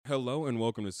Hello and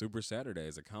welcome to Super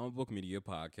Saturdays, a comic book media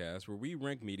podcast where we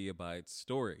rank media by its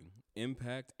story,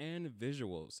 impact, and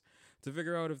visuals to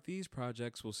figure out if these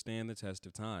projects will stand the test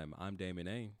of time. I'm Damon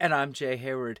A. And I'm Jay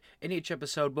Hayward. In each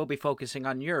episode, we'll be focusing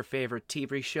on your favorite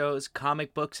TV shows,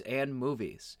 comic books, and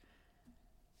movies.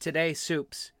 Today,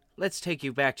 Supes, let's take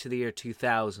you back to the year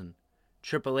 2000.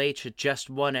 Triple H had just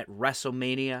won at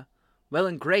WrestleMania. Will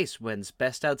and Grace wins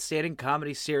Best Outstanding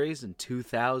Comedy Series in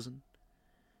 2000.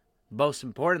 Most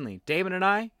importantly, Damon and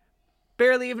I,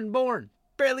 barely even born,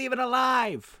 barely even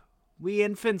alive. We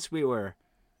infants we were.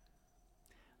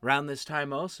 Around this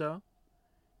time also,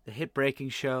 the hit-breaking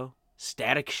show,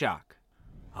 Static Shock.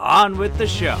 On with the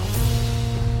show.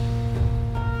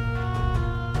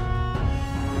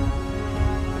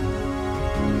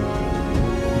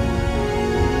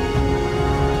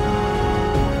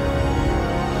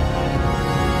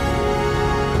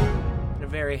 A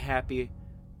very happy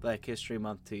Black History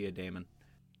Month to you, Damon.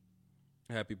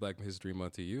 Happy Black History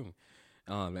Month to you.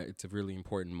 It's a really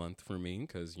important month for me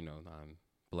because, I'm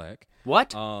black.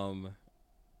 What?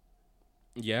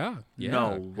 Yeah.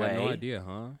 No way. Had no idea,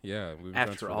 huh? Yeah. We've been friends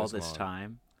After for all this long.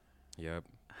 time? Yep.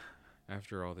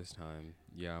 After all this time,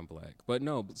 yeah, I'm black. But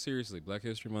no, seriously, Black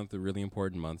History Month is a really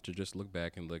important month to just look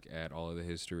back and look at all of the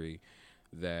history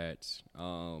that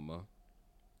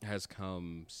has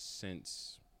come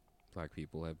since Black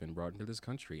people have been brought into this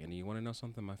country. And you want to know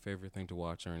something? My favorite thing to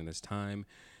watch during this time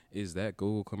is that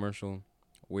Google commercial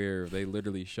where they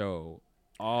literally show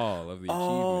all of the achievements.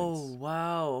 Oh,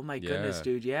 wow. Oh, my goodness, Yeah.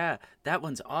 dude. Yeah, that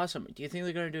one's awesome. Do you think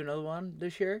they're going to do another one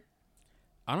this year?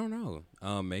 I don't know.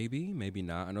 Maybe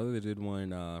not. I know they did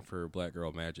one for Black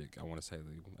Girl Magic, I want to say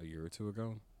a year or two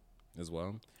ago as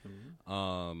well.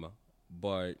 Mm-hmm.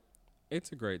 But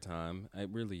it's a great time. It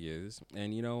really is.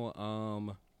 And,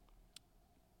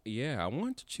 yeah, I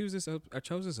wanted to choose this. I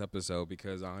chose this episode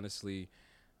because, honestly,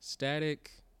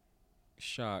 Static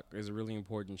Shock is a really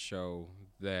important show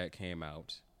that came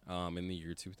out in the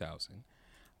year 2000.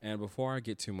 And before I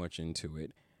get too much into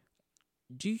it,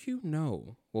 do you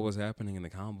know what was happening in the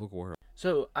comic book world?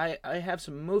 So I have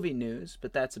some movie news,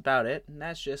 but that's about it. And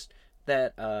that's just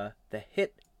that the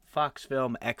hit Fox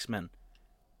film X-Men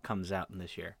comes out in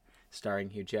this year, starring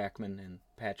Hugh Jackman and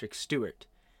Patrick Stewart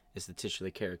as the titular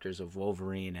characters of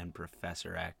Wolverine and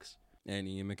Professor X. And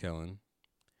Ian McKellen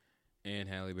and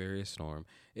Halle Berry as Storm.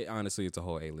 Honestly, it's a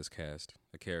whole A-list cast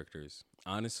of characters.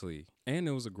 Honestly. And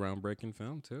it was a groundbreaking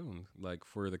film, too. Like,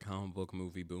 for the comic book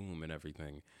movie boom and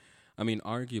everything. I mean,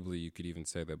 arguably, you could even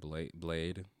say that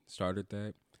Blade started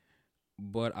that.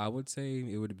 But I would say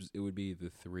it would be the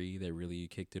three that really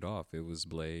kicked it off. It was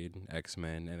Blade,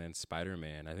 X-Men, and then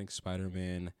Spider-Man. I think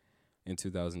Spider-Man in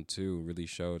 2002 really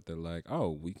showed that, like,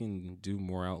 oh, we can do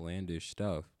more outlandish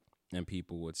stuff. And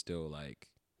people would still, like,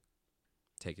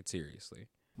 take it seriously.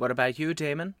 What about you,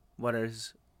 Damon? What are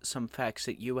some facts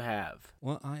that you have?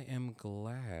 Well, I am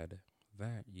glad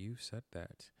that you said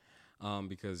that.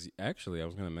 Because actually I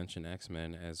was going to mention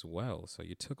X-Men as well. So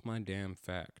you took my damn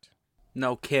fact.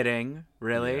 No kidding.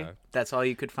 Really? Yeah. That's all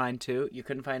you could find, too? You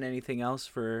couldn't find anything else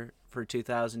for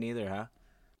 2000 either, huh?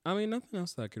 I mean, nothing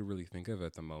else that I could really think of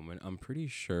at the moment. I'm pretty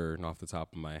sure, and off the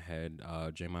top of my head,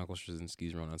 J. Michael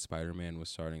Straczynski's run on Spider-Man was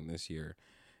starting this year.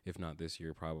 If not this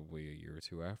year, probably a year or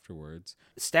two afterwards.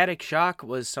 Static Shock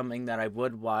was something that I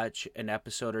would watch an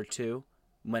episode or two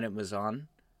when it was on.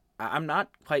 I'm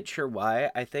not quite sure why.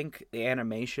 I think the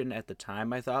animation at the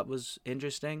time I thought was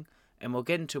interesting, and we'll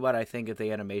get into what I think of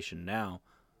the animation now.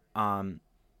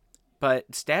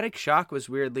 But Static Shock was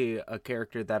weirdly a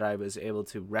character that I was able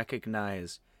to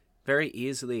recognize very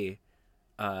easily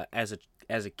as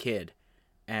a kid,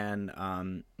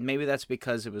 and maybe that's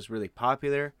because it was really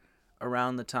popular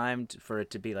around the time for it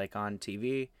to be like on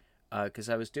TV. Because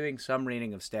I was doing some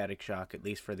reading of Static Shock, at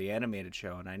least for the animated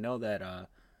show, and I know that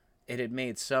it had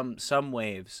made some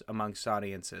waves amongst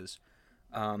audiences.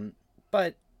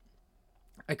 But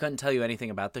I couldn't tell you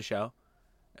anything about the show,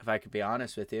 if I could be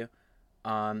honest with you.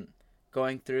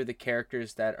 Going through the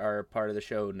characters that are part of the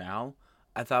show now,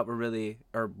 I thought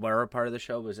were a part of the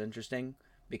show was interesting,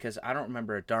 because I don't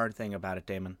remember a darn thing about it,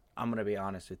 Damon. I'm going to be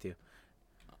honest with you.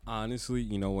 Honestly,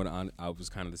 you know what? I was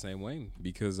kind of the same way.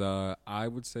 Because I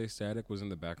would say Static was in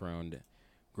the background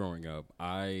growing up.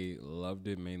 I loved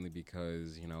it mainly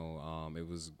because, it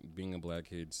was being a black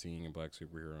kid, seeing a black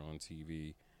superhero on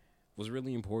TV was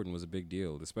really important, was a big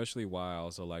deal, especially why I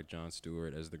also like Jon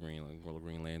Stewart as the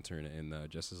Green Lantern in the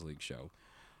Justice League show.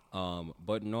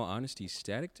 But in all honesty,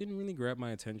 Static didn't really grab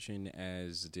my attention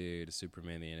as did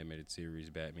Superman the Animated Series,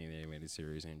 Batman the Animated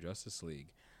Series, and Justice League.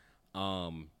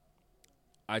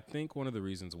 I think one of the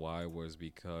reasons why was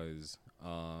because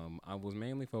I was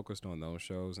mainly focused on those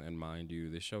shows, and mind you,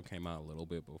 this show came out a little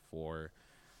bit before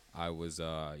I was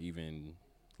even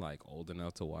like old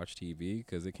enough to watch TV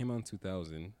because it came out in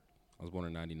 2000. I was born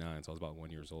in '99, so I was about 1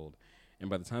 years old. And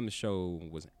by the time the show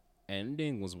was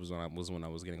ending, was when I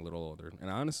was getting a little older. And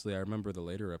honestly, I remember the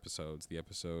later episodes, the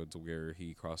episodes where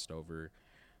he crossed over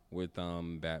with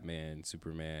Batman,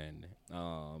 Superman,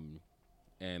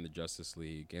 and the Justice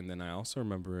League. And then I also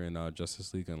remember in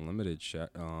Justice League Unlimited,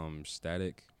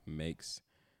 Static makes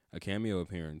a cameo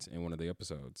appearance in one of the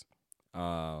episodes.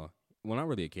 Well, not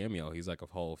really a cameo. He's like a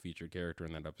whole featured character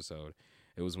in that episode.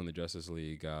 It was when the Justice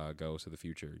League goes to the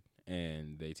future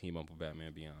and they team up with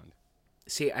Batman Beyond.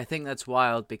 See, I think that's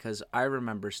wild because I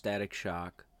remember Static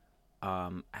Shock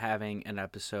having an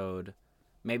episode.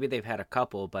 Maybe they've had a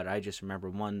couple, but I just remember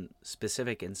one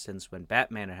specific instance when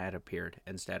Batman had appeared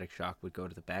and Static Shock would go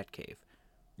to the Batcave.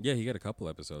 Yeah, he got a couple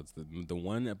episodes. The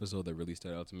one episode that really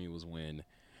stood out to me was when,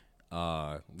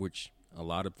 which a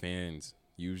lot of fans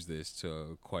use this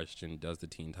to question, does the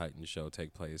Teen Titans show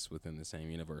take place within the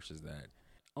same universe as that?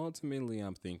 Ultimately,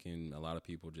 I'm thinking a lot of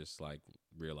people just like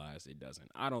realize it doesn't.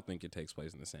 I don't think it takes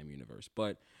place in the same universe,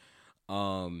 but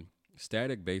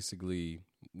Static basically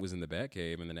was in the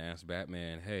Batcave and then asked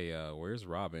Batman, "Hey, where's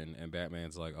Robin?" And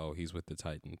Batman's like, "Oh, he's with the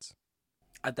Titans."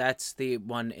 That's the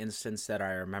one instance that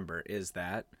I remember. Is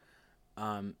that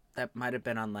that might have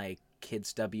been on like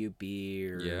Kids WB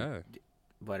or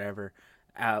whatever,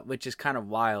 which is kind of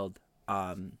wild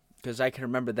because I can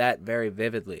remember that very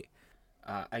vividly.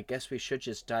 I guess we should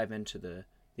just dive into the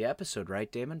episode, right,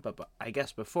 Damon? But I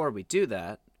guess before we do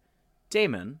that,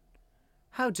 Damon,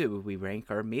 how do we rank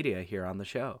our media here on the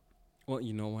show? Well,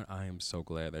 you know what? I am so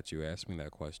glad that you asked me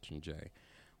that question, Jay.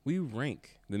 We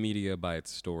rank the media by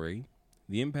its story,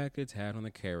 the impact it's had on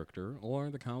the character or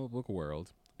the comic book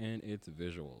world, and its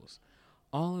visuals.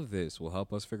 All of this will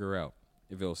help us figure out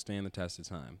if it'll stand the test of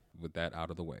time. With that out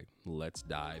of the way, let's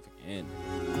dive in.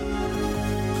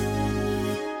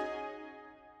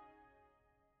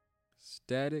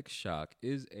 Static Shock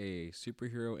is a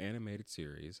superhero animated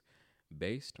series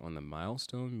based on the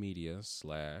Milestone Media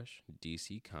 /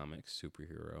 DC Comics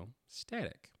superhero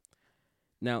Static.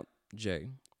 Now,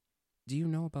 Jay, do you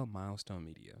know about Milestone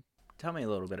Media? Tell me a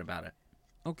little bit about it.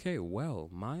 Okay, well,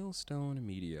 Milestone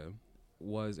Media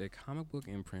was a comic book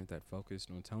imprint that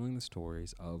focused on telling the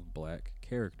stories of black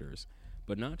characters,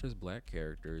 but not just black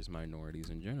characters, minorities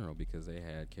in general, because they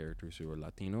had characters who were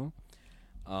Latino,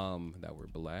 that were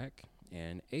black,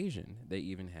 and Asian. They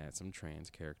even had some trans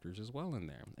characters as well in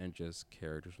there, and just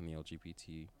characters from the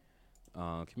LGBT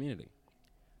community.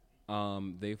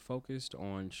 They focused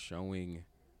on showing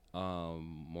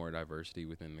more diversity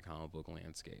within the comic book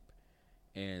landscape,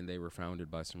 and they were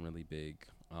founded by some really big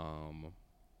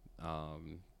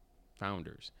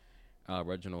founders.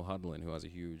 Reginald Hudlin, who has a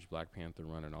huge Black Panther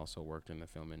run and also worked in the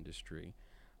film industry,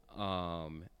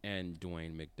 and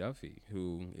Dwayne McDuffie,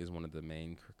 who is one of the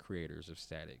main creators of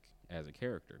Static as a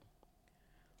character.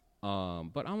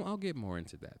 But I'll get more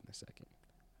into that in a second.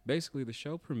 Basically, the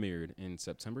show premiered in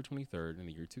September 23rd in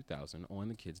the year 2000 on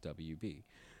the Kids WB.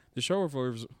 The show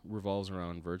revolves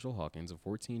around Virgil Hawkins, a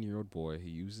 14-year-old boy who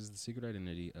uses the secret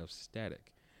identity of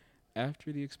Static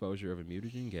after the exposure of a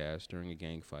mutagen gas during a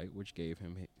gang fight, which gave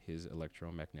him his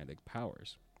electromagnetic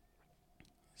powers.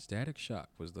 Static Shock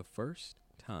was the first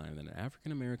time that an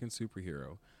African-American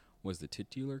superhero was the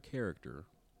titular character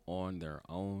on their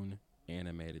own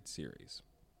animated series.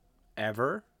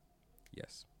 Ever?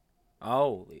 Yes.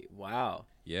 Holy wow.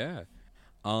 Yeah.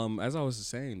 As I was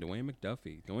saying, Dwayne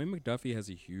McDuffie has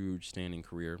a huge standing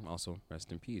career. Also,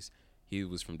 rest in peace. He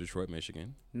was from Detroit,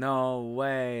 Michigan. No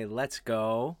way. Let's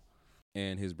go.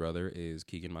 And his brother is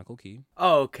Keegan-Michael Key.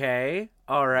 Okay.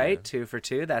 All right. Yeah. 2 for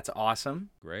 2. That's awesome.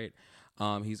 Great.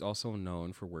 He's also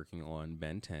known for working on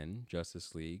Ben 10,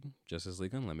 Justice League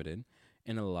Unlimited,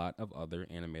 and a lot of other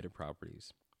animated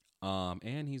properties.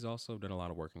 And he's also done a lot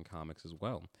of work in comics as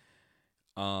well.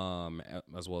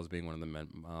 As well as being one of the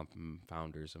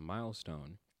founders of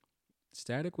Milestone.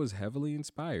 Static was heavily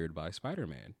inspired by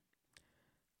Spider-Man.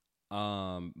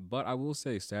 But I will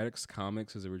say Static's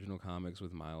comics, his original comics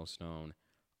with Milestone,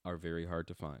 are very hard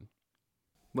to find.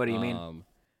 What do you mean?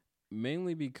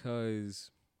 Mainly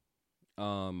because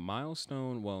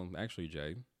Milestone, well, actually,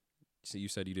 Jay, so you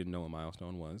said you didn't know what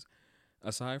Milestone was.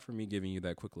 Aside from me giving you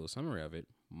that quick little summary of it,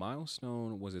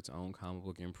 Milestone was its own comic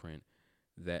book imprint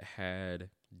that had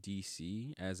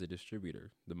DC as a distributor.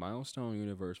 The Milestone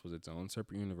universe was its own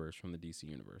separate universe from the DC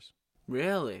universe.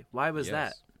 Really? Why was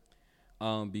that?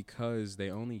 Because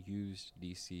they only used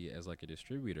DC as like a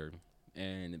distributor.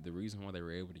 And the reason why they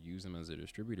were able to use them as a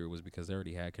distributor was because they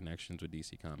already had connections with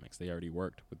DC Comics. They already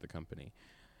worked with the company,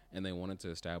 and they wanted to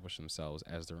establish themselves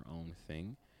as their own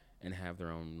thing and have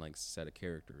their own like set of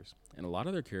characters. And a lot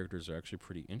of their characters are actually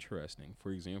pretty interesting.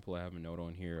 For example, I have a note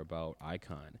on here about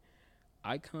Icon.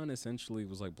 Icon essentially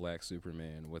was like Black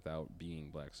Superman without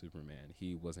being Black Superman.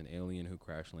 He was an alien who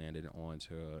crash landed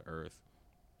onto Earth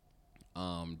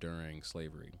during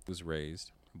slavery. He was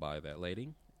raised by that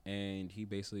lady, and he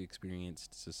basically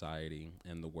experienced society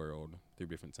and the world through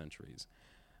different centuries.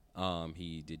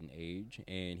 He didn't age,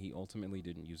 and he ultimately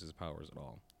didn't use his powers at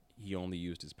all. He only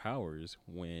used his powers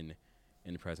when,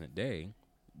 in the present day,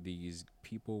 these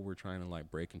people were trying to like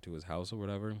break into his house or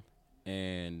whatever,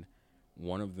 and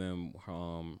one of them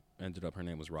ended up, her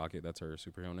name was Rocket, that's her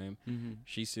superhero name. Mm-hmm.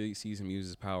 She sees him use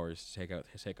his powers to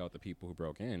take out the people who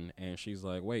broke in, and she's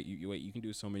like, wait, you can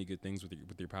do so many good things with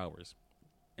your powers.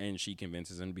 And she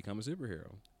convinces him to become a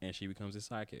superhero, and she becomes his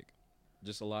sidekick.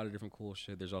 Just a lot of different cool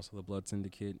shit. There's also the Blood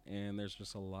Syndicate, and there's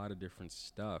just a lot of different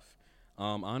stuff.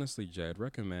 Honestly, Jed,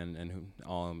 recommend, and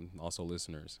also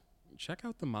listeners, check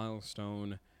out the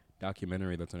Milestone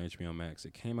documentary that's on HBO Max.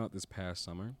 It came out this past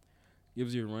summer.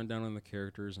 Gives you a rundown on the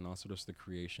characters and also just the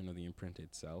creation of the imprint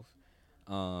itself,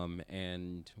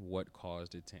 and what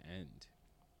caused it to end.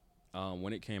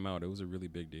 When it came out, it was a really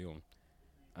big deal,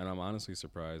 and I'm honestly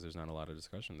surprised there's not a lot of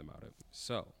discussion about it.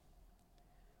 So,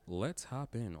 let's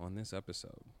hop in on this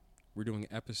episode. We're doing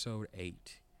episode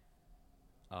 8.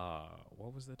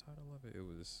 What was the title of it? It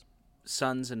was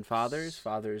Sons and Fathers,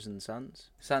 Fathers and Sons.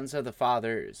 Sons of the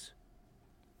Fathers.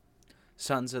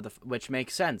 Sons of the... Which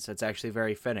makes sense. It's actually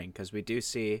very fitting, because we do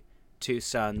see 2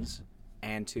 sons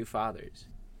and 2 fathers.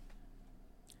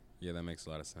 Yeah, that makes a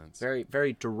lot of sense. Very,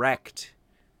 very direct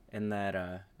in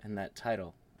that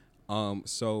title.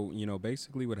 So,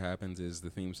 basically what happens is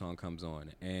the theme song comes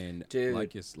on, and Dude.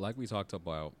 like we talked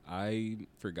about, I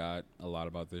forgot a lot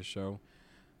about this show.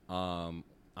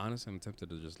 Honestly, I'm tempted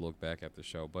to just look back at the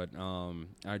show, but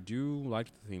I do like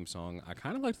the theme song. I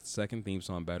kind of like the second theme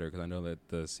song better, because I know that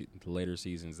the later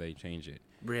seasons they change it.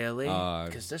 Really?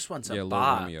 Because this one's a Lil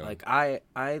bop. Romeo. Like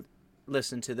I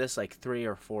listened to this like 3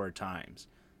 or 4 times.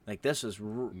 Like this was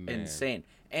insane,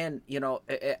 and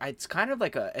it's kind of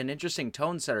like an interesting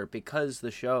tone setter, because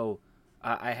the show,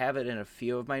 I have it in a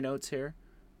few of my notes here.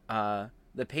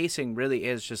 The pacing really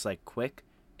is just like quick,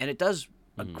 and it does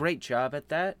a great job at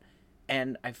that.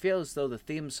 And I feel as though the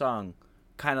theme song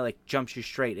kind of like jumps you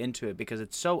straight into it, because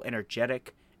it's so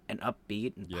energetic and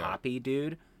upbeat and poppy,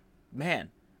 dude. Man,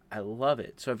 I love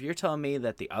it. So if you're telling me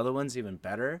that the other one's even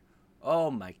better, oh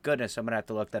my goodness, I'm gonna have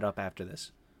to look that up after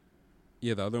this.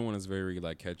 Yeah, the other one is very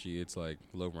like catchy. It's like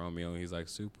Lil Romeo. He's like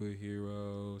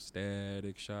superhero,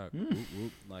 Static Shock, whoop,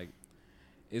 whoop. Like,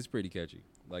 it's pretty catchy.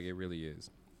 Like, it really is.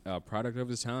 Product of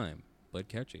his time, but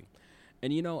catchy.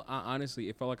 And I honestly,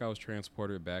 it felt like I was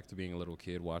transported back to being a little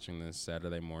kid watching this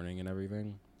Saturday morning and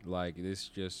everything. Like, this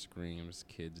just screams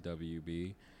kids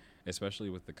WB,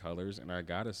 especially with the colors. And I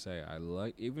gotta say,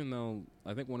 even though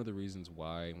I think one of the reasons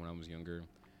why when I was younger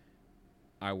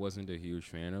I wasn't a huge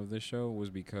fan of the show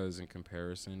was because in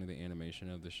comparison to the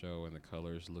animation of the show and the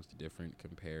colors looked different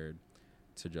compared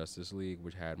to Justice League,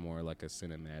 which had more like a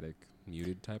cinematic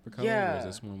muted type of color, whereas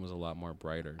this one was a lot more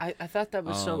brighter. I thought that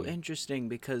was so interesting,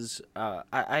 because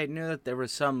I knew that there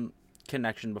was some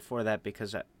connection before that,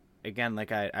 because again,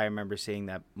 like I remember seeing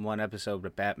that one episode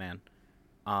with Batman,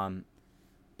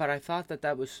 but I thought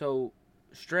that was so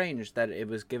strange that it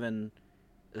was given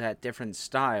that different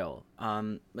style.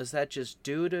 Was that just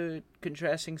due to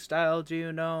contrasting style? Do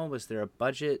you know? Was there a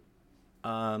budget?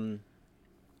 I'm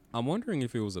wondering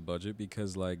if it was a budget,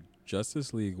 because like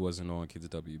Justice League wasn't on Kids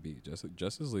WB.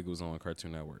 Justice League was on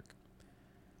Cartoon Network.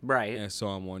 Right. And so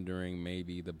I'm wondering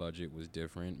maybe the budget was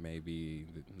different. Maybe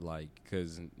like,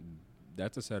 because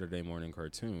that's a Saturday morning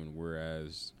cartoon,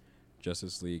 whereas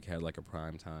Justice League had like a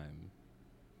prime time,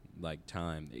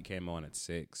 it came on at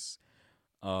 6.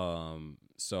 So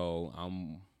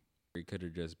it could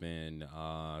have just been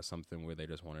something where they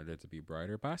just wanted it to be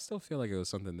brighter, but I still feel like it was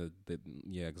something that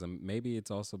because maybe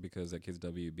it's also because at Kids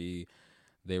WB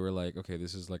they were like, okay,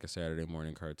 this is like a Saturday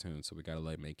morning cartoon, so we gotta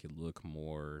like make it look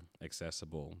more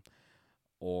accessible,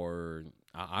 or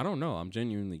I don't know. I'm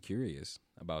genuinely curious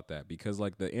about that, because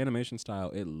like the animation style,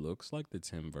 it looks like the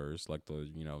Timverse, like the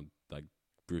like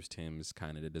Bruce Timm's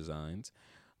kind of the designs,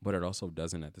 but it also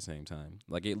doesn't at the same time.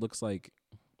 Like it looks like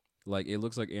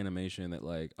animation that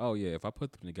like, oh yeah, if I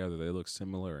put them together, they look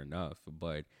similar enough,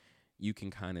 but you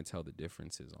can kind of tell the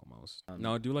differences almost.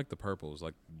 No, I do like the purples.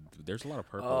 Like, there's a lot of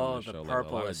purple on the show. Oh, the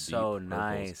purple is so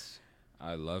nice.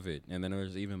 I love it. And then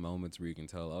there's even moments where you can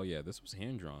tell, oh yeah, this was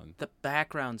hand drawn. The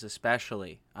backgrounds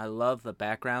especially. I love the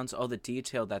backgrounds, all the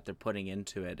detail that they're putting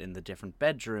into it in the different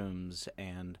bedrooms,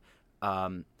 and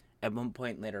at one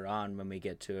point later on when we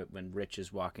get to it, when Rich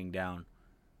is walking down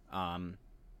the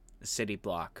city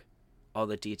block, all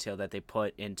the detail that they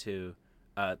put into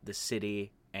the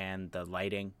city and the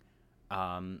lighting,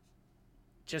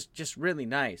 just really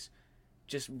nice.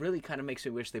 Just really kind of makes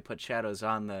me wish they put shadows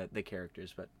on the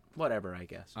characters, but whatever, I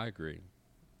guess. I agree.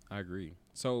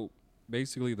 So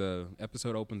basically, the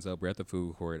episode opens up. We're at the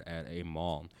food court at a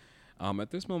mall.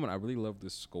 At this moment, I really love the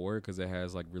score because it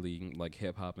has like really like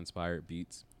hip hop inspired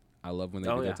beats. I love when they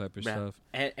do that type of stuff,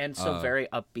 and so very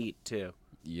upbeat too.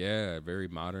 Yeah, very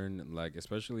modern. Like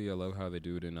especially, I love how they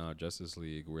do it in Justice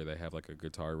League, where they have like a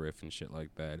guitar riff and shit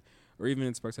like that, or even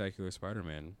in Spectacular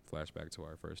Spider-Man. Flashback to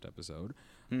our first episode,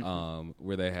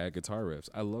 where they had guitar riffs.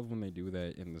 I love when they do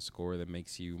that in the score. That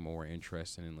makes you more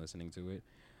interested in listening to it.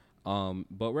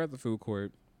 But we're at the food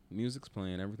court. Music's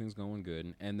playing. Everything's going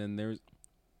good. And then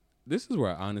this is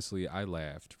where honestly I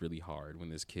laughed really hard when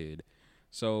this kid.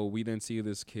 So we then see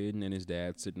this kid and his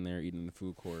dad sitting there eating in the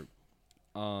food court.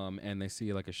 And they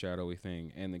see like a shadowy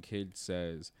thing. And the kid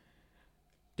says,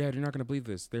 "Dad, you're not going to believe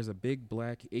this. There's a big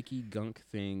black icky gunk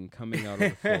thing coming out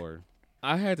of the floor."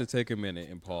 I had to take a minute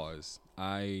and pause.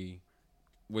 I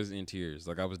was in tears.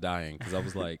 Like I was dying because I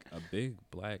was like, a big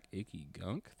black icky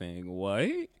gunk thing?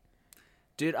 What?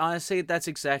 Dude, honestly, that's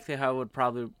exactly how I would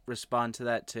probably respond to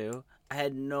that too. I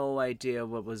had no idea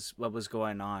what was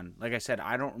going on. Like I said,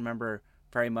 I don't remember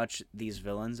very much these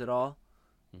villains at all.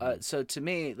 So to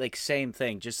me, like same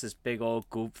thing, just this big old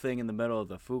goop thing in the middle of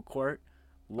the food court.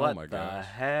 What the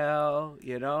hell,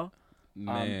 you know?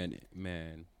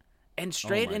 Man. And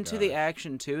straight into the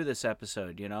action too this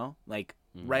episode, you know? Like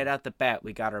right out the bat,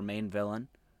 we got our main villain,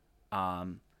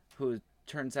 who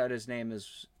turns out his name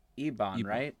is Ebon,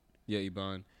 right? Yeah,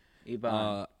 Ebon.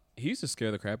 He used to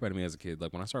scare the crap out of me as a kid.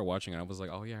 Like when I started watching it, I was like,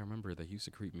 "Oh yeah, I remember that." He used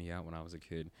to creep me out when I was a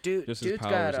kid. Dude, just his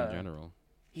powers in general.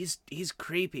 He's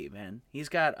creepy, man. He's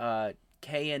got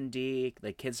K&D,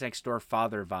 like Kids Next Door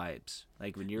father vibes.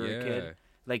 Like when you were a kid,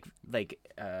 like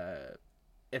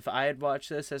if I had watched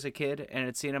this as a kid and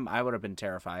had seen him, I would have been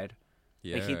terrified.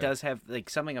 Yeah. Like he does have like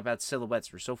something about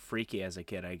silhouettes were so freaky as a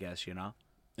kid, I guess, you know.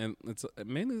 And it's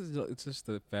mainly it's just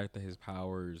the fact that his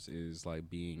powers is like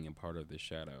being a part of the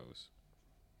shadows,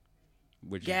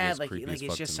 which is just creepy as fuck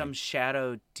he's just to some me.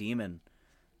 shadow demon.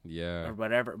 Yeah. Or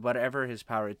whatever his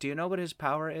power. Do you know what his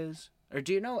power is? Or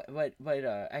do you know what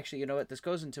actually, you know what? This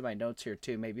goes into my notes here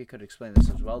too. Maybe you could explain this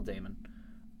as well, Damon.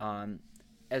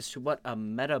 As to what a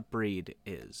meta breed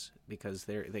is, because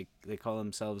they call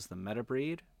themselves the meta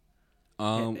breed.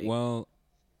 Well,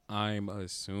 I'm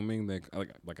assuming that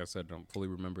like I said, I don't fully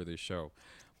remember this show,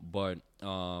 but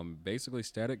basically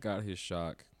Static got his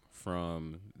shock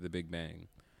from the Big Bang.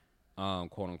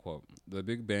 Quote unquote. The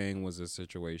Big Bang was a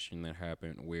situation that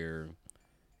happened where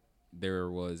there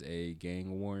was a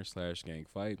gang war / gang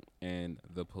fight, and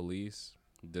the police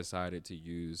decided to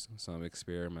use some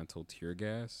experimental tear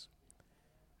gas.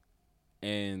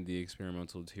 And the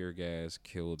experimental tear gas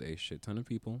killed a shit ton of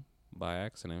people by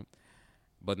accident.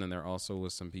 But then there also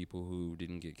was some people who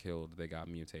didn't get killed. They got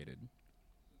mutated.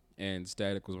 And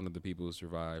Static was one of the people who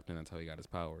survived, and that's how he got his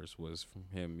powers, was from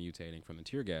him mutating from the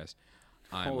tear gas.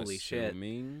 I'm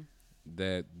assuming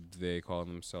that they call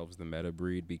themselves the meta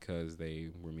breed because they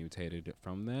were mutated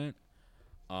from that.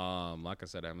 Like I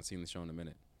said, I haven't seen the show in a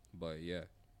minute, but yeah.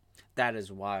 That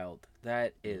is wild.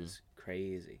 That is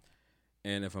crazy.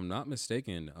 And if I'm not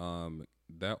mistaken,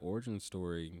 that origin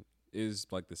story is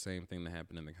like the same thing that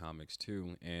happened in the comics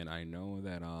too. And I know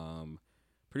that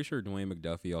pretty sure Dwayne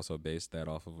McDuffie also based that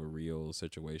off of a real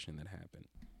situation that happened.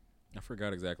 I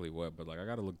forgot exactly what, but like I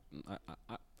gotta look.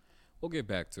 We'll get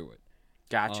back to it.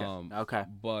 Gotcha. Okay.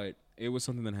 But it was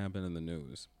something that happened in the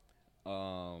news.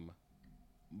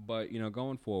 But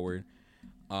going forward,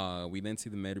 we then see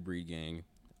the Metabreed gang,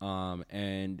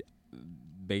 and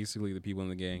basically the people in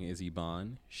the gang is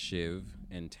Ebon, Shiv,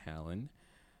 and Talon.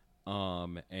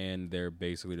 And they're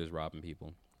basically just robbing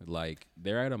people. Like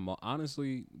they're at a mall.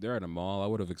 Honestly, they're at a mall. I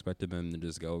would have expected them to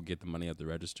just go get the money at the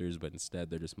registers, but instead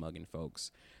they're just mugging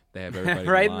folks. They have everybody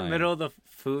right in the middle of the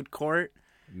food court.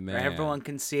 Man. Where everyone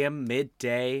can see him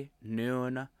midday,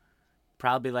 noon,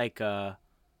 probably like a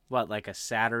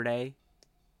Saturday.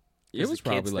 It was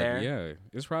probably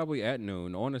it's probably at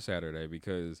noon on a Saturday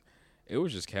because it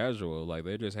was just casual. Like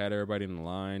they just had everybody in the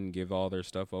line, give all their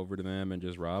stuff over to them, and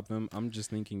just rob them. I'm just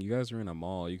thinking, you guys are in a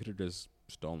mall. You could have just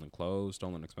stolen clothes,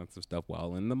 stolen expensive stuff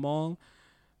while in the mall.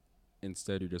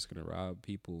 Instead, you're just gonna rob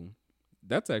people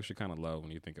That's actually kind of low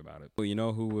when you think about it. Well, you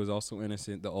know who was also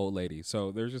innocent? The old lady.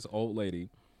 So there's this old lady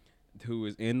who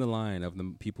is in the line of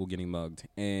the people getting mugged,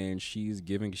 and she's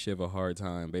giving Shiv a hard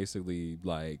time, basically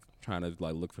like trying to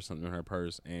like look for something in her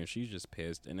purse, and she's just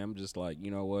pissed. And I'm just like,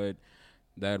 you know what?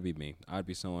 That'd be me. I'd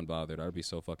be so unbothered. I'd be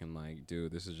so fucking like,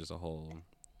 dude, this is just a whole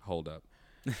hold up.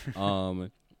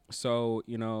 um, so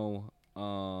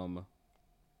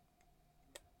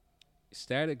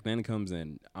Static then comes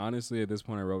in. Honestly, at this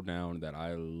point, I wrote down that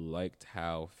I liked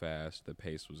how fast the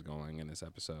pace was going in this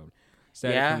episode.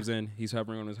 Static comes in. He's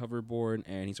hovering on his hoverboard,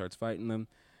 and he starts fighting them.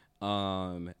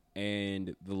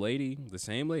 And the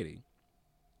same lady,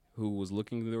 who was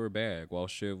looking through her bag while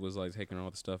Shiv was like taking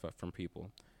all the stuff up from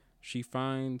people, she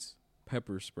finds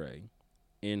pepper spray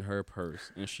in her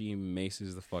purse, and she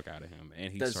maces the fuck out of him,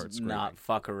 and he starts screaming. Does not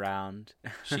fuck around.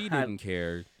 She didn't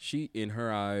care. In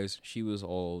her eyes, she was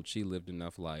old. She lived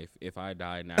enough life. If I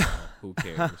die now, who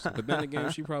cares? But then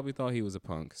again, she probably thought he was a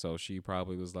punk, so she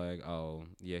probably was like, oh,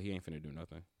 yeah, he ain't finna do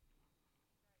nothing.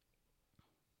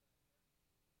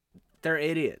 They're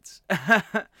idiots.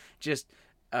 Just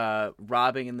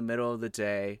robbing in the middle of the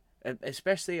day.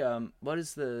 Especially, what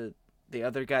is the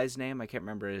other guy's name? I can't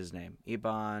remember his name.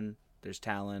 Iban. There's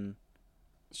Talon.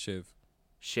 Shiv.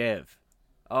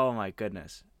 Oh my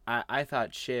goodness. I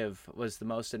thought Shiv was the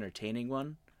most entertaining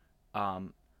one,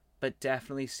 but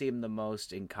definitely seemed the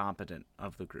most incompetent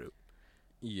of the group.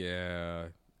 Yeah.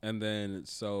 And then,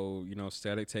 so,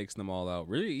 Static takes them all out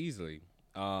really easily.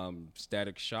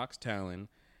 Static shocks Talon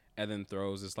and then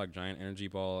throws this like giant energy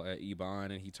ball at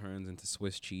Iban, and he turns into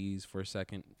Swiss cheese for a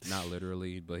second. Not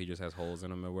literally, but he just has holes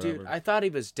in him or whatever. Dude, I thought he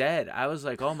was dead. I was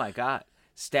like, oh my God.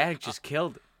 Static just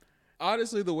killed him.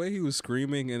 Honestly, the way he was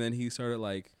screaming and then he started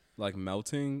like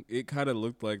melting, it kind of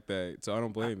looked like that. So I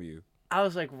don't blame you. I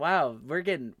was like, wow, we're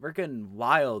getting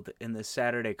wild in this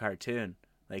Saturday cartoon,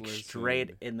 like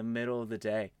straight in the middle of the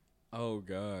day. Oh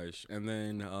gosh! And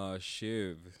then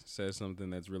Shiv says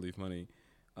something that's really funny.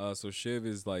 So Shiv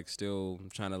is like still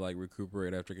trying to like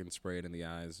recuperate after getting sprayed in the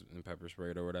eyes and pepper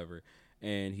sprayed or whatever.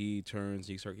 And he turns,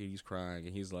 he's crying,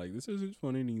 and he's like, "This isn't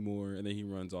fun anymore." And then he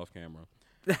runs off camera.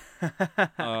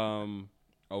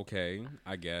 Okay,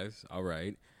 I guess. All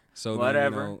right. So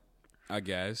whatever. Then, I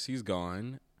guess he's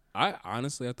gone. I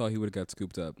thought he would have got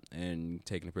scooped up and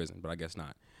taken to prison, but I guess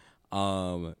not.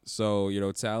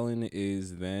 So Talon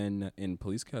is then in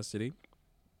police custody,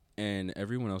 and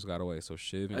everyone else got away. So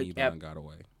Shiv and Ivan got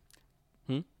away.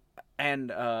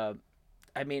 And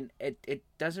I mean, it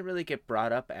doesn't really get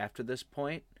brought up after this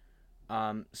point.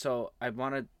 So I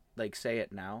want to like say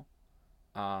it now.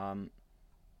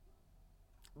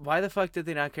 Why the fuck did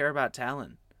they not care about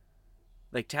Talon?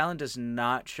 Like, Talon does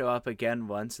not show up again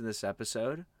once in this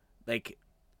episode. Like,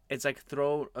 it's like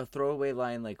a throwaway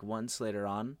line like once later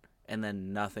on, and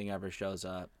then nothing ever shows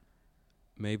up.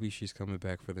 Maybe she's coming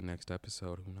back for the next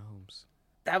episode. Who knows?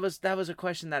 That was a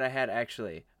question that I had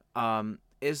actually.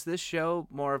 Is this show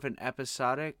more of an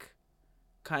episodic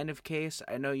kind of case?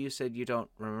 I know you said you don't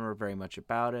remember very much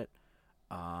about it.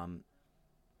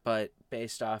 But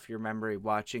based off your memory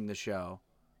watching the show,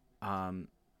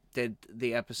 did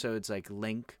the episodes like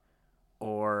link,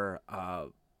 or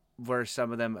were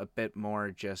some of them a bit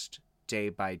more just day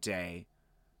by day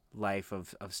life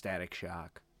of Static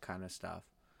Shock kind of stuff?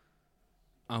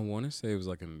 I want to say it was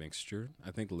like a mixture.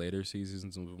 I think later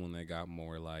seasons was when they got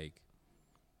more like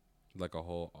a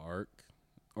whole arc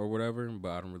or whatever, but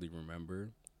I don't really remember.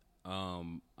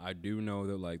 I do know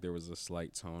that like there was a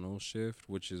slight tonal shift,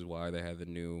 which is why they had the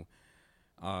new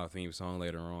theme song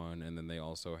later on, and then they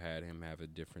also had him have a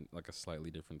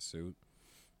slightly different suit.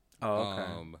 Oh,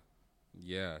 okay.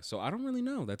 Yeah, so I don't really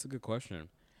know. That's a good question.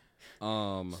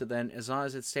 So then, as long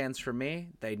as it stands for me,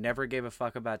 they never gave a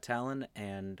fuck about Talon,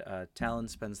 and Talon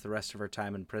spends the rest of her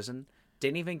time in prison.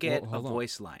 Didn't even get a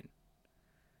voice line.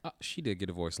 She did get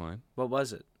a voice line. What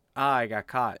was it? I got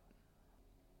caught.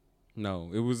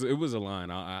 No, it was a line.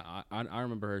 I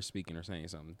remember her speaking or saying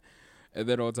something. And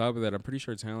then on top of that, I'm pretty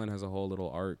sure Talon has a whole little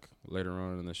arc later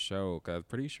on in the show. 'Cause I'm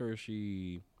pretty sure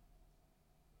she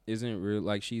isn't real.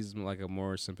 Like, she's like a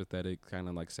more sympathetic kind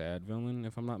of like sad villain,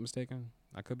 if I'm not mistaken.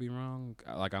 I could be wrong.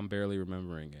 Like, I'm barely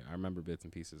remembering it. I remember bits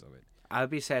and pieces of it. I'd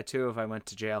be sad too if I went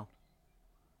to jail.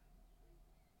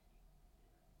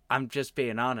 I'm just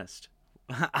being honest.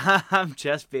 I'm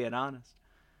just being honest.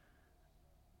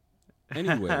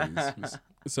 Anyways,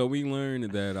 so we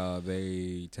learned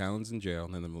that Talon's in jail,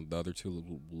 and then the other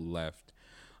two left.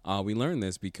 We learned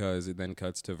this because it then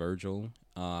cuts to Virgil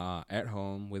at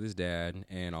home with his dad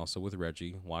and also with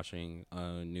Reggie watching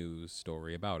a news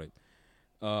story about it.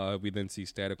 We then see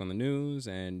Static on the news,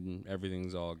 and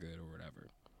everything's all good or whatever.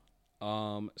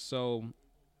 So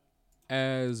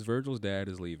as Virgil's dad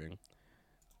is leaving,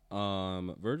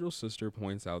 Virgil's sister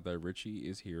points out that Richie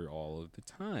is here all of the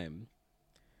time.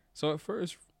 So at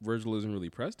first, Virgil isn't really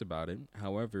pressed about it.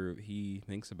 However, he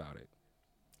thinks about it.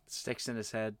 Sticks in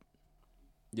his head.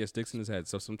 Yeah, sticks in his head.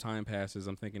 So some time passes.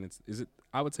 I'm thinking is it?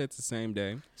 I would say it's the same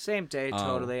day. Same day,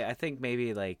 totally. I think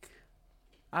maybe like,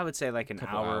 I would say like an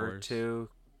Couple hour or hours. two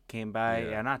came by.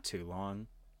 Yeah. Yeah, not too long.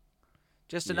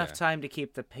 Just Yeah. enough time to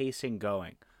keep the pacing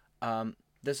going.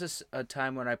 This is a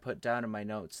time when I put down in my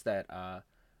notes that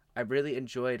I really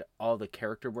enjoyed all the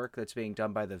character work that's being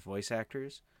done by the voice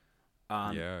actors.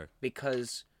 Yeah.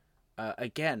 Because,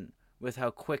 again, with how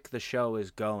quick the show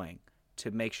is going,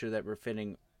 to make sure that we're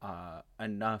fitting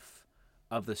enough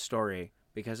of the story,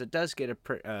 because it does get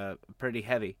pretty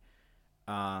heavy,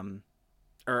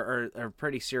 or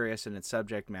pretty serious in its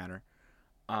subject matter.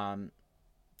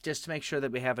 Just to make sure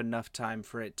that we have enough time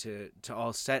for it to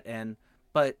all set in,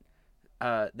 but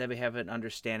that we have an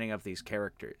understanding of these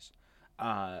characters.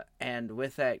 And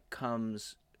with that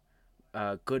comes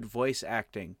good voice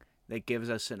acting that gives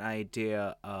us an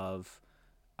idea of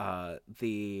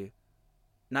the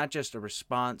not just a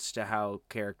response to how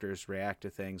characters react to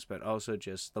things, but also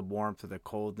just the warmth or the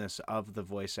coldness of the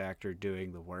voice actor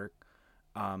doing the work.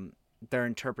 Their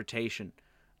interpretation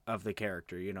of the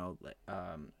character,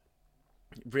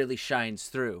 really shines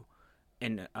through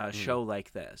in a show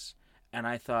like this. And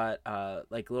I thought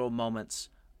like little moments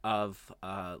of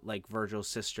like Virgil's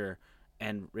sister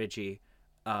and Richie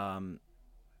in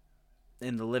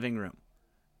the living room,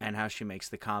 and how she makes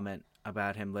the comment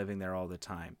about him living there all the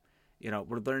time.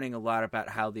 We're learning a lot about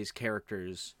how these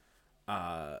characters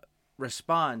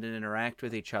respond and interact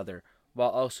with each other, while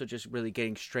also just really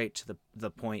getting straight to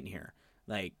the point here.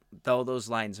 Like, though those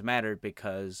lines mattered,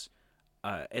 because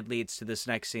it leads to this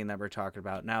next scene that we're talking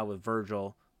about now, with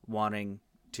Virgil wanting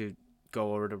to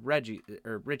go over to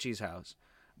Richie's house,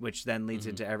 which then leads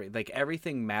into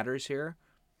everything matters here,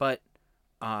 but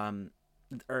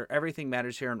or everything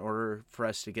matters here in order for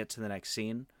us to get to the next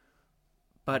scene.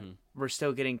 But we're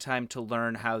still getting time to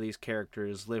learn how these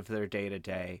characters live their day to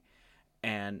day,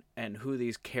 and who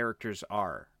these characters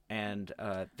are, and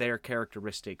their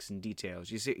characteristics and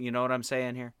details. You know what I'm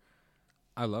saying here?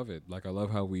 I love it. Like, I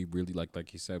love how we really,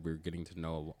 like you said, we're getting to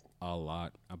know a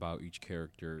lot about each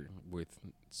character with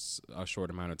a short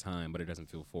amount of time, but it doesn't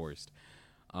feel forced.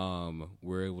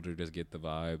 We're able to just get the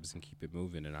vibes and keep it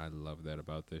moving, and I love that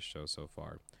about this show so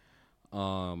far.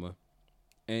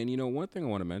 And one thing I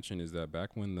want to mention is that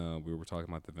back when we were talking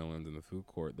about the villains in the food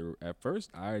court, at first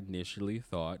I initially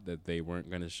thought that they weren't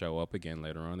going to show up again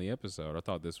later on in the episode. I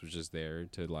thought this was just there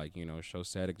to show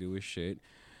Static do his shit,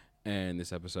 and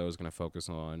this episode is going to focus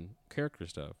on character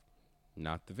stuff,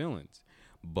 not the villains.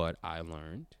 But I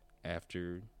learned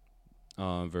after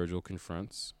Virgil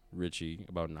confronts Richie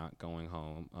about not going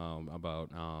home,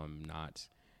 about not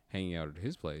hanging out at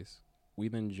his place, we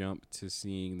then jump to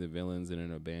seeing the villains in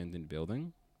an abandoned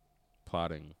building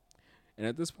plotting. And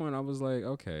at this point, I was like,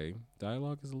 okay,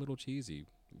 dialogue is a little cheesy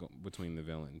between the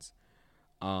villains.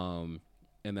 And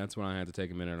that's when I had to take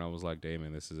a minute, and I was like,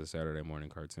 Damon, this is a Saturday morning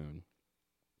cartoon.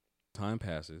 Time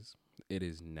passes. It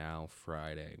is now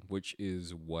Friday, which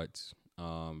is what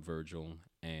Virgil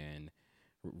and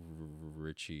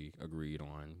Richie agreed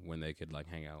on when they could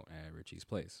hang out at Richie's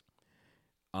place.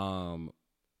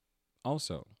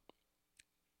 Also,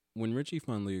 when Richie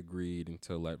finally agreed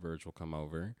to let Virgil come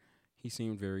over, he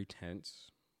seemed very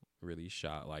tense, really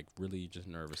shot, really just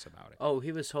nervous about it. Oh,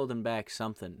 he was holding back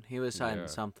something. He was hiding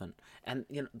something, and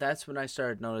that's when I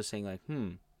started noticing,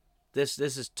 this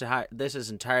is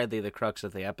entirely the crux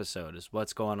of the episode, is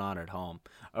what's going on at home.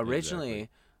 Originally,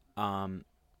 exactly.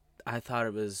 I thought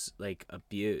it was like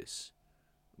abuse,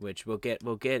 which we'll get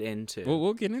into.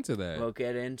 We'll get into that. We'll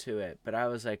get into it, but I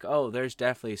was like, oh, there's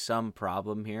definitely some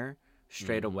problem here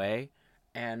straight away,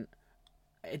 and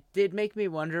it did make me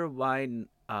wonder why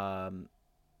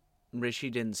Rishi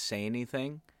didn't say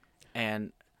anything,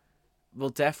 and we'll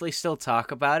definitely still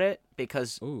talk about it,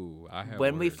 because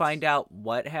when we find out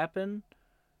what happened,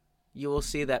 you will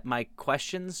see that my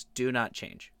questions do not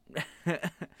change.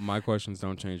 My questions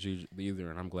don't change either,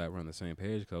 and I'm glad we're on the same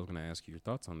page, because I was going to ask you your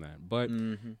thoughts on that. But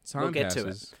time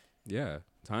passes. Yeah,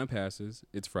 time passes.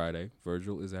 It's Friday.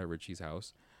 Virgil is at Richie's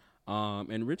house.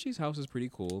 And Richie's house is pretty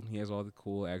cool. He has all the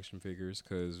cool action figures,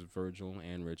 because Virgil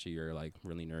and Richie are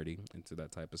really nerdy into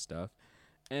that type of stuff,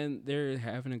 and they're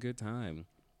having a good time.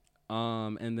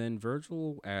 And then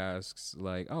Virgil asks,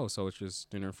 oh, so it's just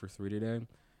dinner for 3 today?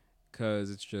 Because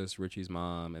it's just Richie's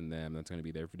mom and them that's going to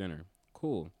be there for dinner.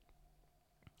 Cool.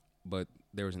 But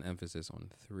there was an emphasis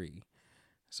on 3.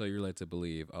 So you're led to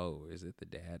believe, oh, is it the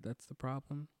dad that's the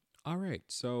problem? All right.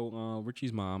 So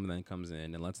Richie's mom then comes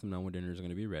in and lets them know when dinner is going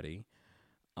to be ready.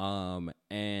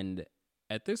 And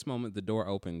at this moment, the door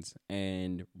opens,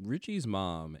 and Richie's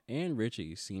mom and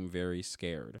Richie seem very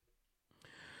scared.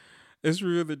 It's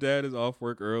real. The dad is off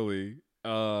work early.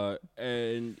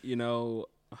 And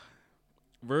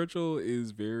Virgil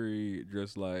is very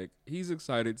just like he's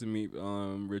excited to meet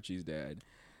Richie's dad.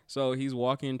 So he's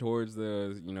walking towards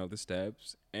the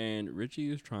steps, and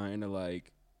Richie is trying to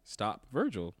like stop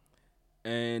Virgil.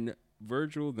 And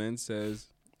Virgil then says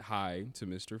hi to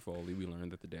Mr. Foley. We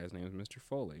learned that the dad's name is Mr.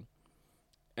 Foley.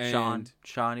 And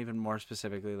Sean, even more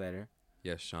specifically later.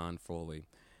 yes, Sean Foley.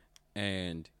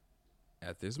 And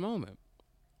at this moment,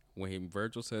 when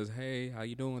Virgil says, "Hey, how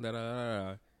you doing?" Da, da, da,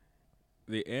 da,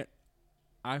 the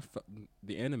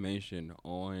the animation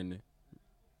on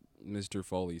Mr.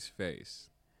 Foley's face,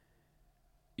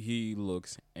 he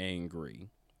looks angry.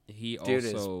 He Dude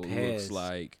also is looks pissed.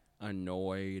 like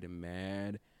annoyed and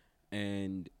mad.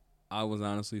 And I was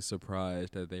honestly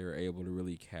surprised that they were able to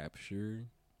really capture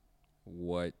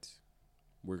what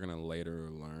we're gonna later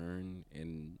learn.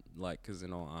 And like, because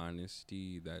in all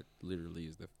honesty, that literally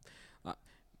is the. Uh,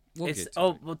 we'll get to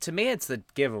it. Well, to me, it's the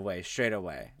giveaway straight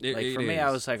away. It For me, I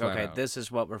is, was like, flat okay, out. this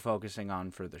is what we're focusing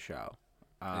on for the show.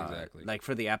 Exactly. Like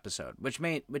for the episode, which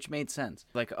made sense.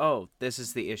 Like, oh, this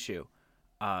is the issue.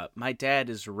 My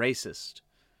dad is racist.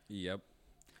 Yep.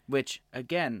 Which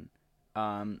again,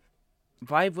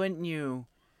 why wouldn't you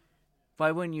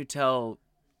tell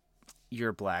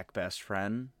your black best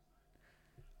friend?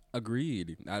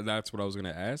 Agreed. That's what I was gonna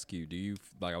ask you.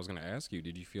 I was gonna ask you,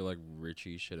 did you feel like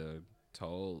Richie should have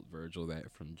told Virgil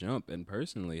that from jump? And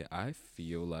personally, I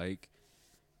feel like,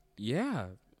 yeah,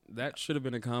 that should have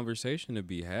been a conversation to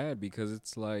be had, because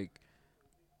it's like,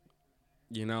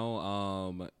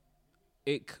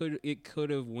 it could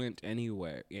have went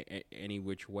anywhere, any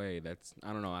which way. That's,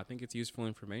 I don't know. I think it's useful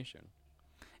information.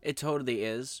 It totally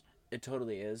is. It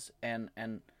totally is. And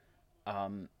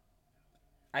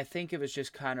I think it was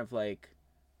just kind of like,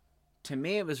 to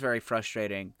me, it was very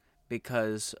frustrating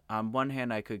because on one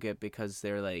hand I could get because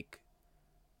they're like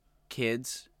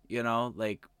kids,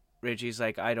 like Richie's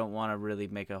like, I don't want to really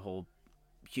make a whole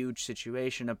huge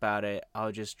situation about it.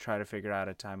 I'll just try to figure out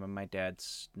a time when my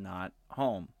dad's not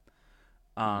home.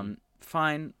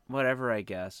 Fine, whatever, I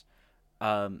guess.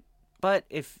 But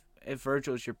if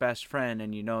Virgil's your best friend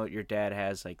and you know your dad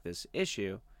has like this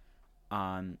issue,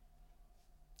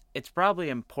 it's probably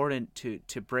important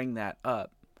to bring that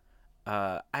up.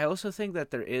 I also think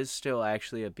that there is still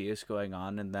actually abuse going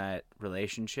on in that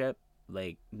relationship,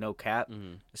 like no cap,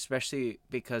 especially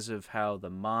because of how the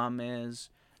mom is,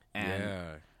 and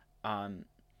Yeah.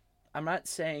 I'm not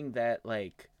saying that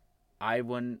like I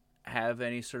wouldn't have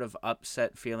any sort of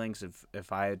upset feelings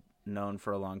if I had known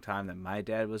for a long time that my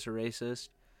dad was a racist.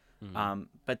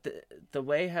 But the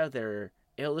way how they're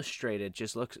illustrated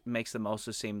just makes them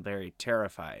also seem very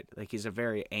terrified. Like he's a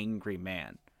very angry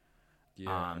man.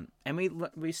 Yeah. And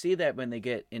we see that when they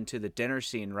get into the dinner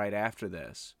scene right after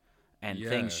this, and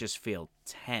things just feel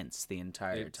tense the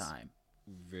entire time.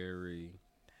 Very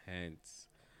tense.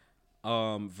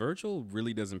 Virgil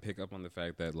really doesn't pick up on the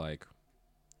fact that like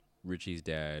Richie's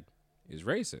dad is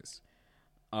racist.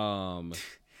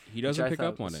 He doesn't pick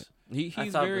up on it. He's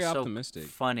very optimistic, so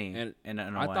funny, and in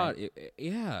a I way. thought,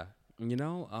 yeah,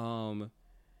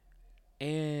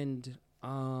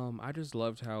 I just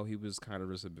loved how he was kind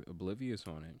of just oblivious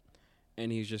on it,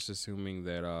 and he's just assuming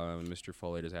that Mr.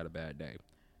 Foley has had a bad day,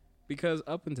 because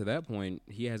up until that point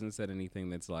he hasn't said anything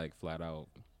that's like flat out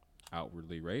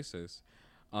outwardly racist.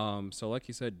 So like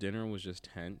you said, dinner was just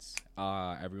tense.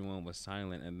 Everyone was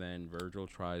silent, and then Virgil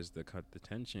tries to cut the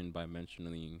tension by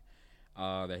mentioning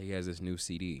that he has this new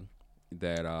CD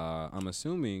that I'm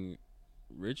assuming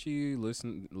Richie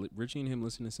and him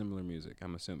listen to similar music.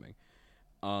 I'm assuming.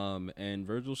 And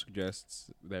Virgil suggests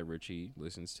that Richie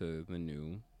listens to the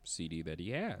new CD that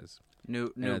he has.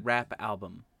 New rap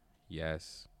album.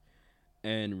 Yes.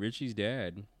 And Richie's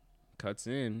dad cuts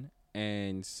in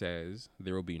and says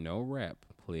there will be no rap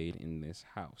played in this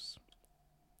house.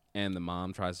 And the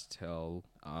mom tries to tell,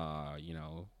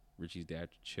 Richie's dad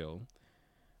to chill.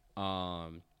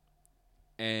 And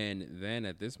then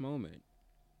at this moment,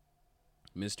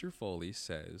 Mr. Foley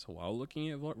says, while looking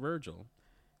at Virgil,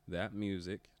 that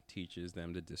music teaches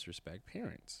them to disrespect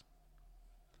parents.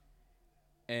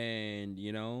 And,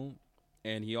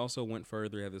 and he also went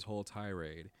further, had this whole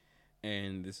tirade.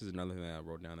 And this is another thing that I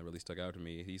wrote down that really stuck out to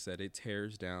me. He said, it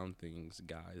tears down things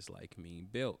guys like me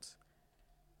built.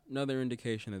 Another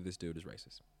indication that this dude is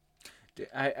racist.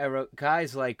 I wrote,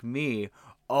 guys like me.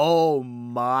 Oh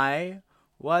my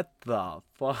What the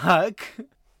fuck?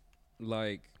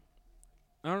 Like,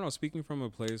 I don't know. Speaking from a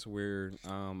place where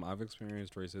I've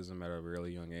experienced racism at a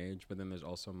really young age, but then there's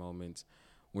also moments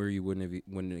where you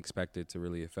wouldn't expect it to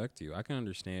really affect you. I can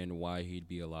understand why he'd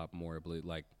be a lot more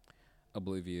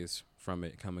oblivious from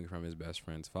it coming from his best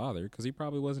friend's father, because he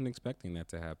probably wasn't expecting that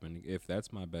to happen. If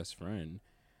that's my best friend,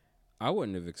 I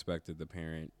wouldn't have expected the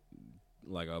parent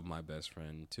like of my best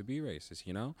friend to be racist.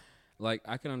 Like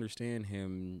I can understand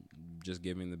him just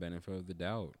giving the benefit of the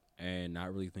doubt and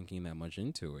not really thinking that much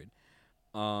into it.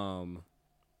 Um,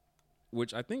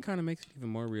 which I think kind of makes it even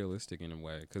more realistic in a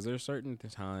way, because there's certain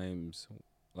times,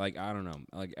 like I don't know,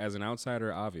 like as an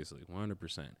outsider, obviously,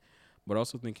 100%, but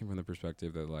also thinking from the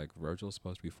perspective that like Virgil's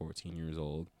supposed to be 14 years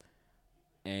old,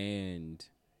 and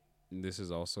this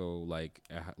is also like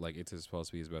it's supposed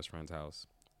to be his best friend's house,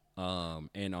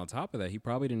 and on top of that, he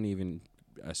probably didn't even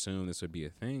assume this would be a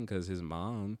thing because his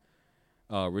mom,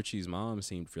 Richie's mom,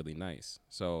 seemed really nice.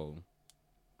 So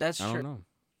That's I don't true. know.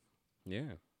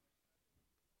 Yeah.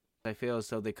 I feel as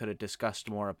though they could have discussed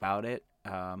more about it,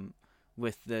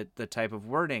 with the type of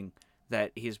wording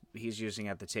that he's using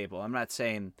at the table. I'm not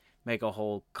saying make a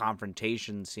whole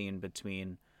confrontation scene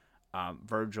between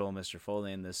Virgil and Mr.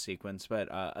 Foley in this sequence, but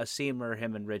a scene where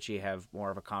him and Richie have more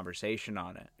of a conversation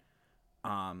on it.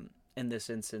 In this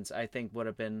instance, I think would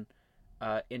have been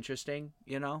interesting.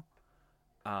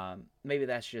 Maybe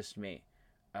that's just me,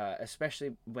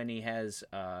 especially when he has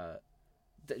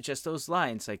just those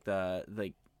lines like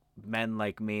men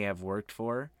like me have worked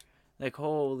for, like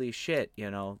holy shit,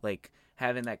 like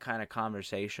having that kind of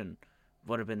conversation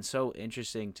would have been so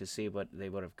interesting to see what they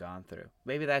would have gone through.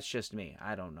 Maybe that's just me.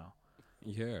 I don't know.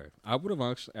 Yeah, I would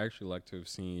have actually liked to have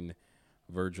seen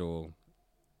Virgil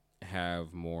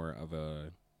have more of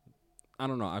a. I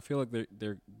don't know. I feel like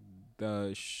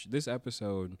this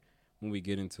episode, when we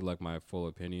get into like my full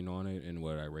opinion on it and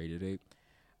what I rated it,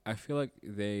 I feel like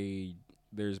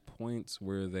there's points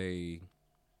where they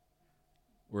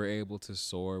were able to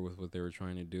soar with what they were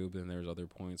trying to do, but then there's other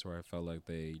points where I felt like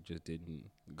they just didn't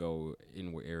go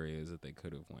in areas that they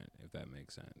could have went, if that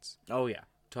makes sense. Oh yeah,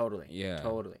 totally, Yeah.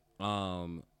 totally.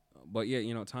 Um, but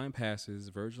yeah, time passes.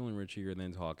 Virgil and Richie are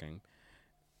then talking,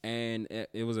 and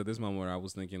it was at this moment where I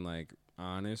was thinking, like,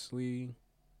 honestly,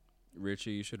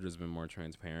 Richie, you should have just been more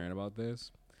transparent about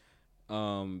this.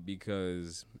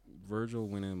 Because Virgil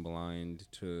went in blind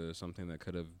to something that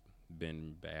could have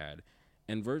been bad,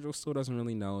 and Virgil still doesn't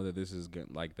really know that this is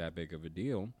like that big of a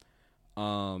deal.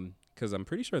 Because I'm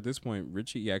pretty sure at this point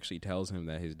Richie actually tells him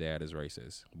that his dad is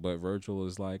racist, but Virgil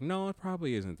is like, no, it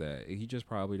probably isn't that. He just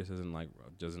probably just doesn't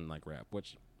like rap,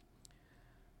 which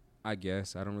I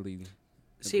guess I don't really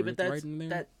See, agree but with right in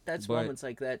there. that's But moments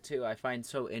like that too. I find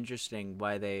so interesting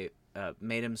why they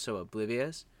made him so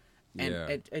oblivious, and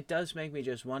yeah, it does make me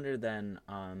just wonder. Then,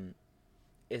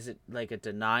 is it like a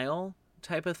denial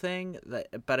type of thing?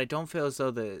 But I don't feel as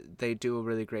though they do a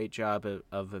really great job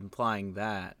of implying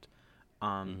that.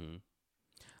 Um, hmm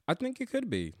I think it could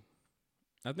be.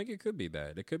 I think it could be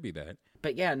that. It could be that.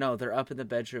 but yeah, no, they're up in the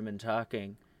bedroom and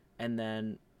talking, and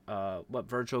then what?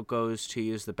 Virgil goes to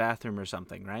use the bathroom or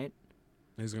something, right?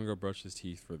 He's gonna go brush his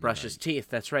teeth for the Brush his night. teeth.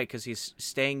 That's right, because he's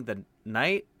staying the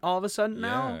night all of a sudden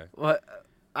now. Yeah. What?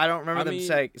 I don't remember I them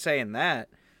mean, saying that.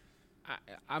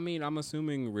 I mean, I'm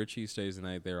assuming Richie stays the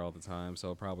night there all the time,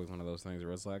 so probably one of those things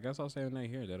where it's like, I guess I'll stay the night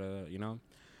here.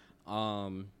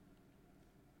 Um,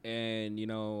 and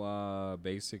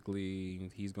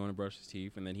basically he's going to brush his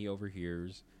teeth, and then he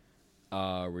overhears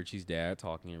Richie's dad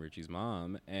talking to Richie's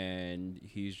mom, and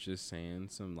he's just saying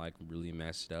some like really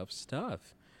messed up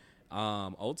stuff.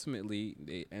 Ultimately,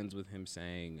 it ends with him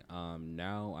saying,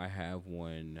 "Now I have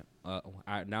one.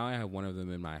 Now I have one of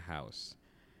them in my house."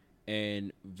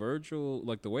 And Virgil,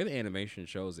 like the way the animation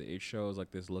shows it, it shows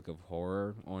like this look of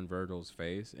horror on Virgil's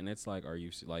face, and it's like, are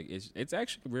you like? It's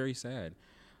actually very sad.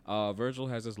 Virgil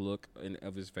has this look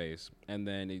of his face, and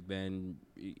then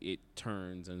it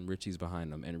turns, and Richie's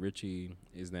behind him, and Richie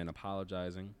is then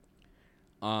apologizing,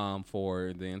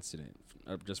 for the incident,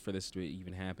 just for this to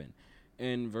even happen,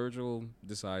 and Virgil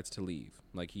decides to leave,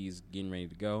 like he's getting ready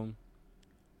to go.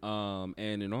 And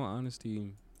in all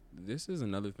honesty, this is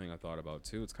another thing I thought about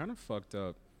too. It's kind of fucked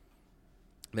up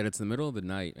that it's the middle of the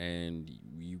night and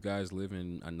you guys live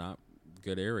in a not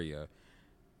good area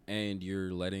and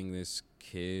you're letting this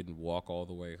kid walk all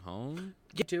the way home.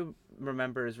 I do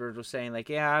remember as Virgil saying like,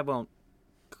 "Yeah, I won't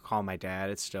call my dad.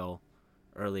 It's still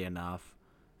early enough."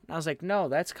 And I was like, "No,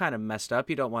 that's kind of messed up.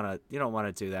 You don't want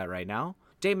to do that right now."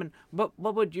 Damon, what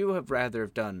would you have rather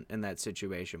have done in that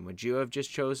situation? Would you have just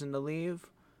chosen to leave?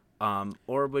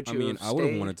 Or would I you mean, have I would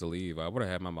have stayed? wanted to leave. I would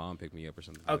have had my mom pick me up or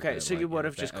something like Okay, that. so you Like would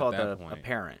have just called that a point.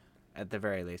 parent at the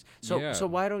very least. So Yeah. so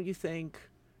why don't you think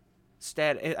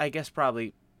I guess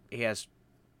probably he has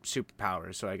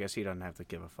superpowers, so I guess he doesn't have to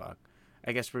give a fuck.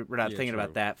 I guess we're not Yeah, thinking about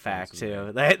true. that Points fact was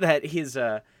too. made. That he's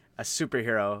a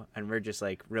superhero and we're just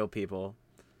like real people.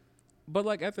 But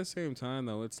like at the same time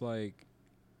though, it's like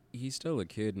he's still a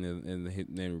kid,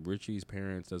 and Richie's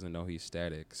parents doesn't know he's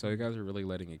Static. So you guys are really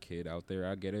letting a kid out there.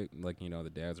 I get it, like the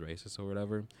dad's racist or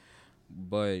whatever.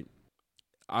 But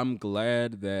I'm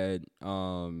glad that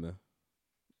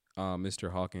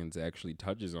Mr. Hawkins actually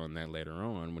touches on that later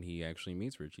on when he actually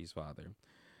meets Richie's father.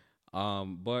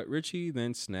 But Richie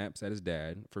then snaps at his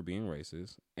dad for being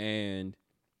racist, and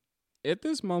at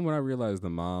this moment, I realized the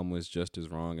mom was just as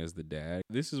wrong as the dad.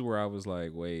 This is where I was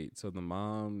like, wait, so the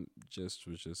mom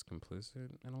was just complicit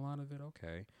in a lot of it?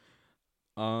 Okay.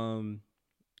 Um,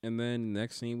 and then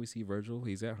next scene we see Virgil.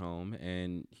 He's at home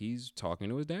and he's talking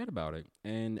to his dad about it.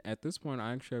 And at this point,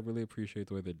 I really appreciate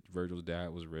the way that Virgil's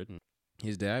dad was written.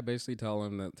 His dad basically tells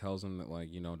him that like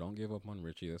don't give up on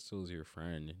Richie. That still is your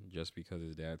friend. Just because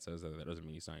his dad says that doesn't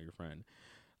mean he's not your friend.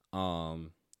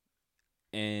 Um,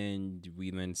 and we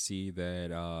then see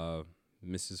that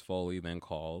Mrs. Foley then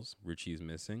calls. Richie's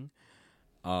missing.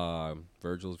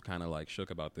 Virgil's kind of like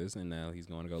shook about this, and now he's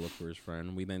going to go look for his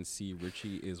friend. We then see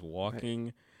Richie is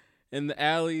walking in the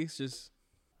alley.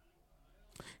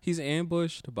 He's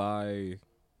ambushed by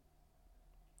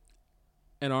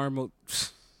an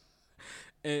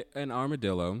an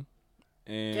armadillo,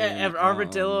 Yeah, and an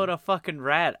armadillo and a fucking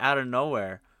rat out of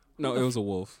nowhere. no, it was a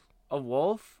wolf. A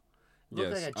wolf?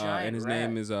 Looked Yes, like a giant and his rat.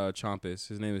 name is Chompus.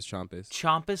 His name is Chompus.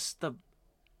 Chompus the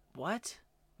what?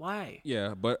 Why?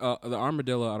 Yeah, but the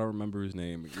armadillo, I don't remember his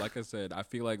name. Like I said, I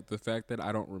feel like the fact that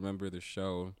I don't remember the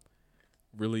show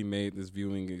really made this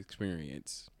viewing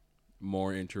experience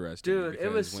more interesting. Dude,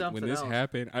 it was when something this else.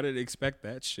 happened, I didn't expect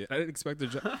that shit. I didn't expect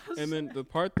the and then the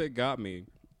part that got me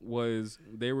was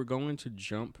they were going to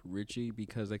jump Richie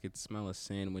because they could smell a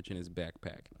sandwich in his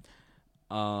backpack.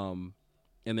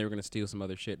 And they were going to steal some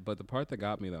other shit. But the part that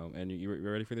got me, though, and you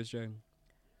ready for this, Jay?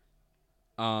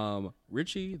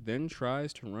 Richie then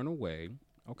tries to run away.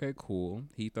 Okay, cool.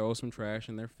 He throws some trash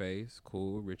in their face.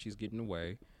 Cool. Richie's getting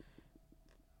away.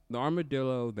 The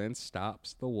armadillo then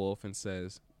stops the wolf and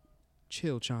says,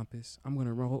 "Chill, Chompus. I'm going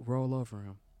to roll over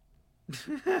him."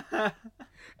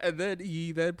 And then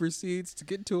he then proceeds to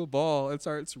get to a ball and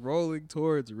starts rolling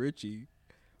towards Richie.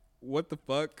 What the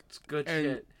fuck? It's good and,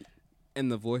 shit.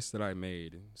 And the voice that I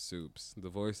made, Supes, the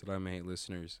voice that I made,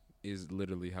 listeners, is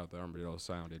literally how the armadillo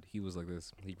sounded. He was like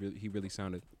this. He really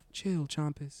sounded, "Chill,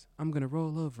 Chompus. I'm going to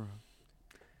roll over him."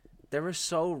 They were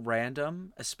so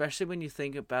random, especially when you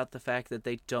think about the fact that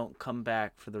they don't come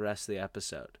back for the rest of the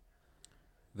episode.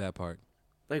 That part.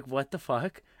 Like, what the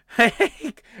fuck?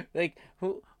 like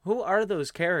who are those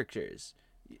characters?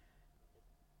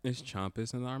 It's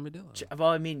Chompus and the armadillo. Well,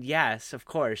 I mean, yes, of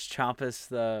course.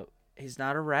 Chompus he's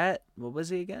not a rat. What was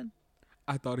he again?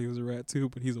 I thought he was a rat too,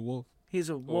 but he's a wolf. He's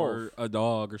a wolf. Or a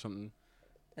dog or something.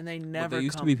 And they never But they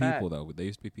used come to be back. people, though. They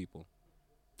used to be people.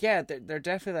 Yeah, they're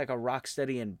definitely like a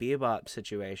Rocksteady and Bebop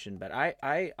situation, but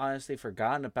I honestly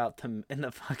forgotten about them in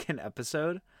the fucking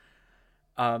episode.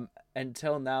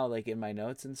 Until now, like in my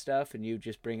notes and stuff, and you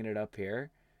just bringing it up here.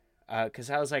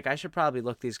 Because I was like, I should probably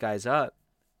look these guys up.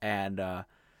 And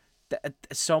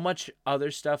so much other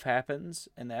stuff happens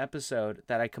in the episode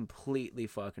that I completely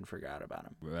fucking forgot about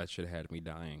them. That shit had me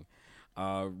dying.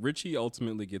 Richie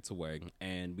ultimately gets away,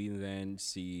 and we then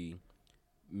see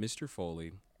Mr.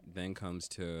 Foley then comes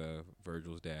to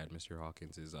Virgil's dad, Mr.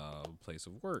 Hawkins' place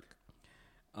of work.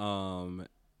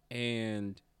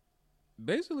 And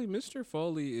basically Mr.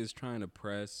 Foley is trying to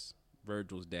press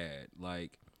Virgil's dad.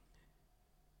 Like,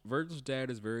 Virgil's dad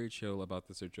is very chill about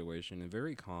the situation and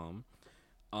very calm.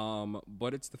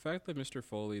 But it's the fact that Mr.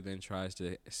 Foley then tries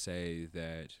to say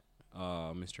that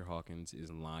Mr. Hawkins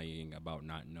is lying about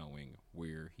not knowing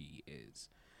where he is.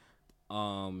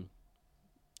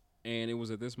 And it was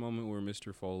at this moment where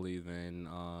Mr. Foley then,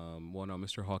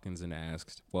 Mr. Hawkins then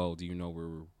asked, "Well, do you know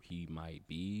where he might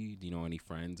be? Do you know any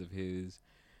friends of his?"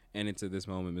 And it's at this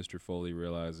moment Mr. Foley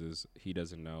realizes he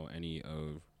doesn't know any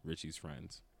of Richie's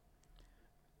friends.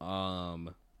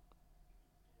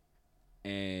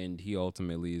 And he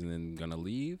ultimately is then gonna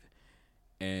leave.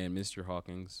 And Mr.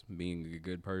 Hawkins, being a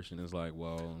good person, is like,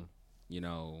 "Well,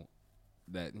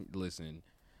 listen,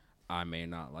 I may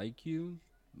not like you,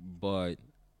 but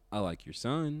I like your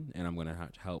son, and I'm gonna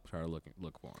have to help try to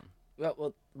look for him."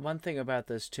 Well, one thing about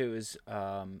this too is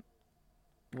when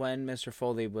Mr.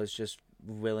 Foley was just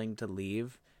willing to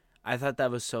leave, I thought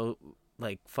that was so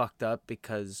like fucked up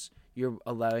because you're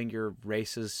allowing your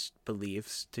racist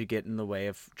beliefs to get in the way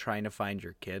of trying to find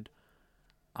your kid.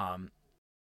 Um,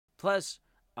 Plus,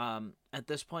 at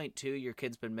this point too, your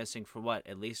kid's been missing for what,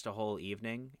 at least a whole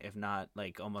evening, if not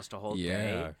like almost a whole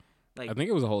day. Yeah. Like, I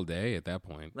think it was a whole day at that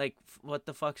point. like what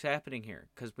the fuck's happening here?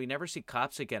 Because we never see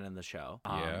cops again in the show.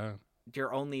 Yeah.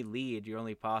 Your only lead, your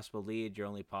only possible lead, your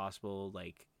only possible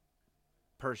like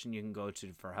person you can go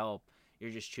to for help,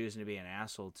 you're just choosing to be an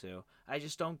asshole to. I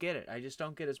just don't get it. I just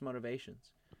don't get his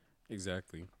motivations.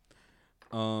 Exactly.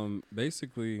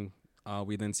 Basically,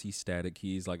 we then see Static.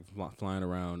 He's like flying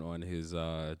around on his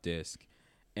disc,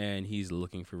 and he's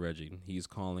looking for Reggie. He's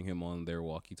calling him on their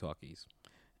walkie-talkies,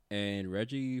 and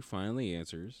Reggie finally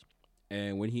answers.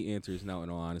 And when he answers, now in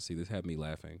all honesty, this had me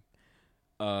laughing.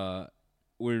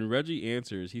 When Reggie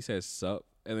answers, he says "sup,"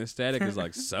 and then Static is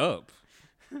like "sup."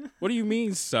 What do you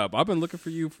mean sup? I've been looking for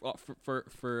you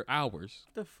for hours.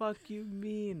 The fuck you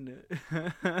mean?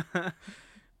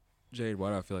 Jade,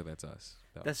 why do I feel like that's us?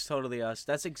 No. That's totally us.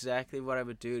 That's exactly what I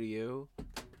would do to you.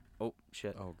 Oh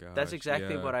shit. Oh god. That's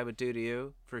exactly what I would do to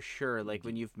you for sure. Like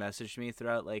when you've messaged me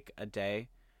throughout like a day,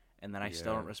 and then I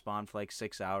still don't respond for like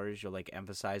 6 hours. You'll like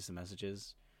emphasize the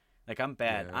messages. Like I'm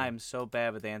bad. Yeah. I'm so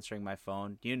bad with answering my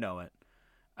phone. You know it.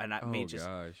 And me just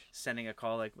sending a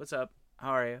call like, "What's up?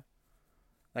 How are you?"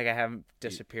 Like I haven't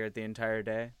disappeared the entire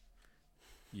day.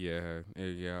 Yeah.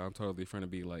 I'm totally trying to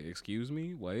be like, "Excuse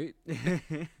me, wait."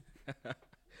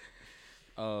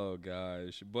 Oh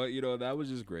gosh, but that was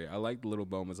just great. I like the little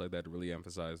moments like that to really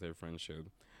emphasize their friendship.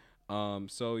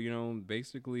 So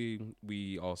basically,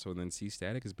 we also then see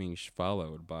Static is being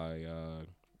followed by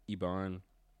Iban,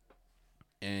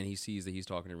 and he sees that he's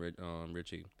talking to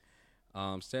Richie.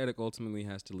 Static ultimately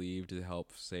has to leave to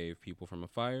help save people from a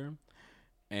fire,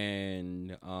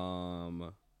 and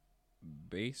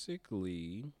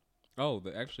basically. Oh,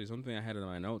 actually, something I had in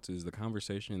my notes is the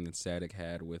conversation that Static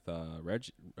had with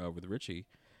with Richie.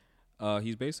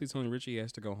 He's basically telling Richie he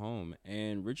has to go home,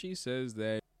 and Richie says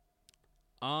that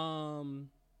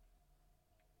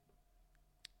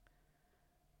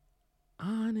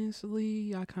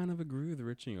honestly, I kind of agree with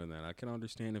Richie on that. I can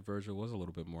understand if Virgil was a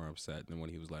little bit more upset than what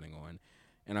he was letting on,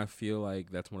 and I feel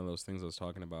like that's one of those things I was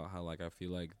talking about. How like I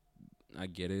feel like I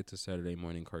get it, it's a Saturday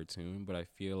morning cartoon, but I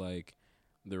feel like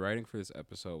the writing for this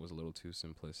episode was a little too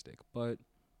simplistic, but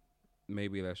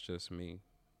maybe that's just me.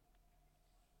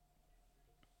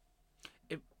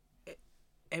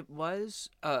 It was,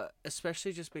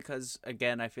 especially just because,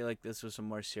 again, I feel like this was a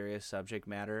more serious subject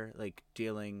matter, like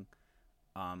dealing,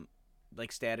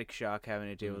 like Static Shock having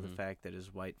to deal with the fact that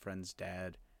his white friend's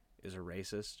dad is a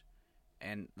racist,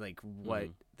 and like what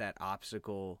that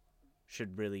obstacle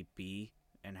should really be,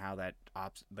 and how that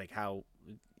how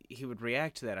he would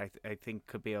react to that, I think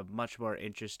could be a much more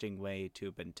interesting way to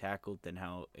have been tackled than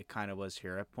how it kind of was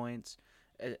here at points.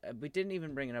 We didn't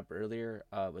even bring it up earlier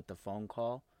with the phone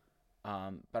call.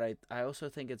 But I also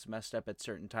think it's messed up at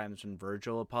certain times when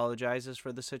Virgil apologizes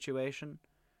for the situation.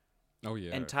 Oh,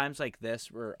 yeah. And times like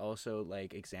this were also,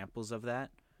 like, examples of that.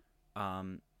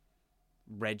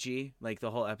 Reggie, like,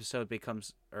 the whole episode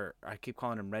becomes... Or, I keep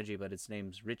calling him Reggie, but his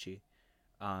name's Richie.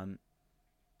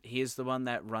 He is the one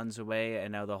that runs away,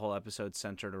 and now the whole episode's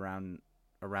centered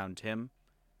around him.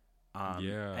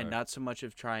 And not so much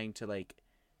of trying to, like,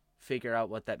 figure out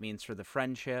what that means for the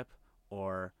friendship,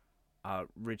 or...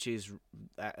 Richie's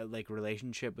like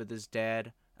relationship with his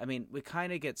dad. I mean, we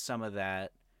kind of get some of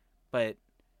that, but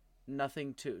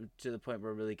nothing to the point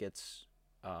where it really gets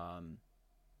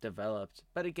developed.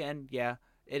 But again, yeah,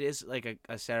 it is like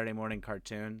a Saturday morning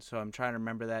cartoon, so I'm trying to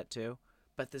remember that too.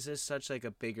 But this is such like a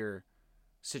bigger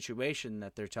situation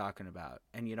that they're talking about,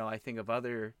 and I think of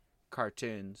other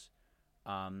cartoons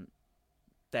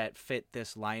that fit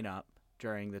this lineup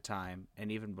during the time,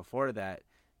 and even before that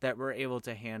were able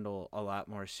to handle a lot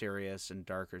more serious and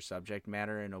darker subject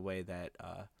matter in a way that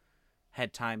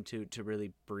had time to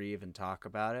really breathe and talk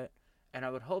about it. And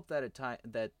I would hope that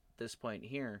that this point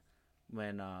here,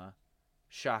 when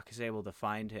Shock is able to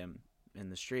find him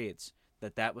in the streets,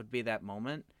 that would be that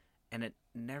moment. And it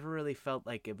never really felt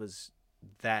like it was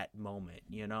that moment,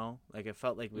 Like it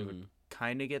felt like we would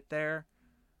kind of get there,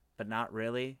 but not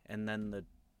really. And then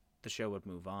the show would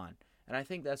move on. And I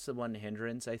think that's the one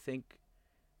hindrance, I think,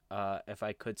 if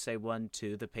I could say one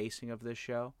to the pacing of this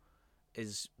show,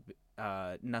 is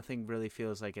nothing really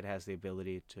feels like it has the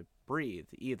ability to breathe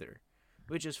either,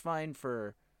 which is fine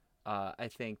for, I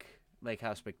think, like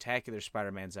how spectacular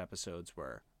Spider-Man's episodes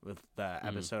were with the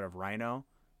episode of Rhino.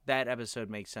 That episode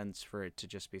makes sense for it to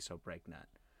just be so breakneck.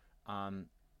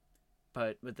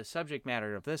 But with the subject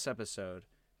matter of this episode,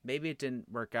 maybe it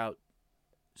didn't work out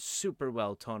super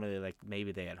well tonally like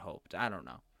maybe they had hoped. I don't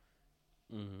know.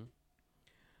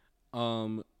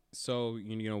 So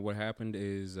you know what happened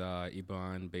is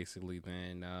Iban basically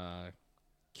then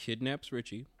kidnaps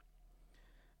Richie.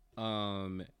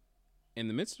 Um, in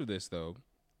the midst of this, though,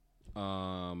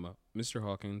 Mr.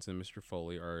 Hawkins and Mr.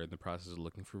 Foley are in the process of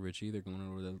looking for Richie. They're going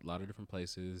over a lot of different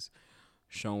places,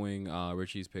 showing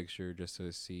Richie's picture just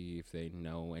to see if they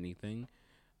know anything.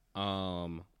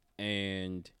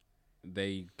 And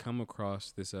they come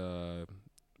across this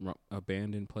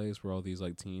abandoned place where all these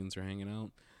like teens are hanging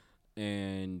out,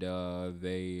 and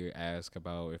they ask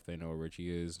about if they know where Richie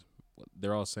is.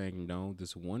 They're all saying no.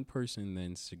 This one person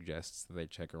then suggests that they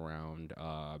check around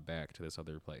back to this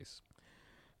other place.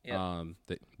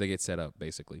 Yep. They get set up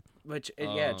basically. Which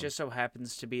it just so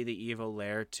happens to be the evil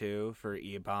lair too for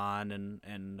Eban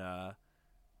and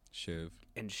Shiv.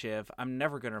 and Shiv. I'm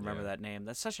never gonna remember that name.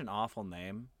 That's such an awful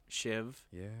name, Shiv.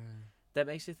 Yeah. That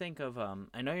makes me think of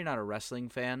I know you're not a wrestling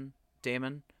fan,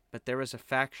 Damon, but there was a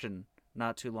faction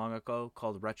not too long ago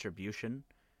called Retribution,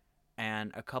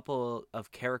 and a couple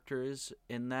of characters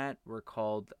in that were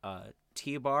called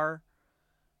T-Bar,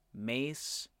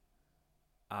 Mace,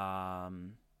 oh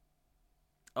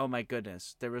my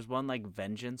goodness, there was one like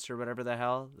Vengeance or whatever the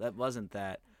hell. That wasn't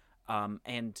that.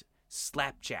 And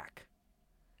Slapjack.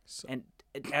 So, And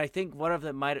I think one of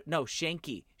them might have, no,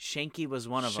 Shanky. Shanky was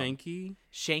one of them.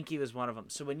 Shanky was one of them.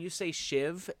 So when you say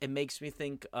Shiv, it makes me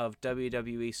think of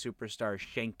WWE superstar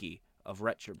Shanky of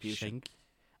Retribution.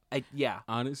 Yeah.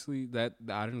 Honestly, that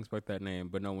I didn't expect that name,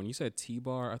 but no, when you said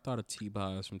T-Bar, I thought of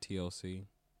T-Boz from TLC.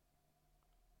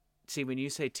 See, when you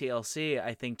say TLC,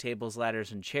 I think tables,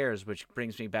 ladders, and chairs, which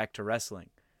brings me back to wrestling.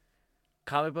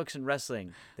 Comic books and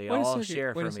wrestling, they all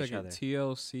share from each other.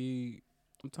 TLC,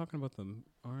 I'm talking about the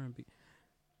R&B.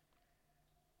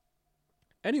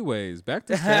 Anyways, back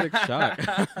to Static Shock.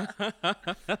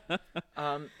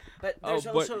 But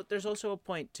there's also a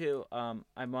point too.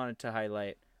 I wanted to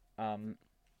highlight,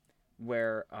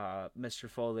 where Mr.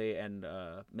 Foley and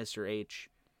Mr. H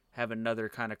have another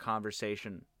kind of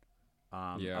conversation,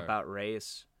 about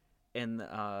race, in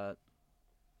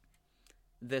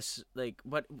this like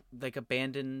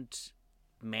abandoned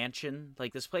mansion.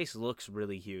 Like this place looks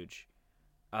really huge.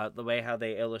 The way how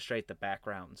they illustrate the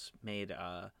backgrounds made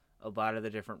a lot of the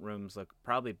different rooms look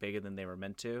probably bigger than they were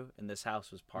meant to, and this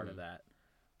house was part of that.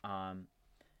 And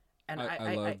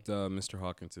I loved Mr.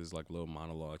 Hawkins' like little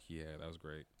monologue he had. That was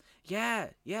great. Yeah.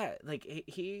 Like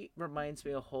he reminds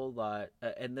me a whole lot,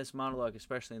 and this monologue,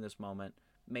 especially in this moment,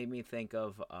 made me think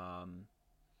of oh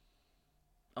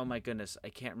my goodness, I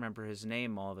can't remember his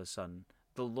name all of a sudden.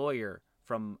 The lawyer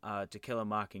from To Kill a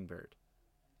Mockingbird.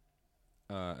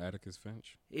 Atticus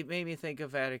Finch. It made me think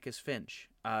of Atticus Finch.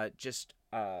 Just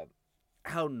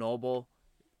how noble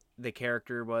the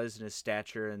character was in his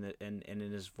stature and in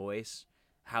his voice,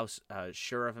 how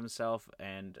sure of himself,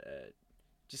 and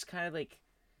just kind of like,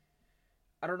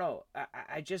 I don't know.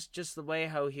 I just the way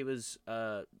how he was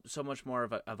so much more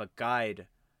of a guide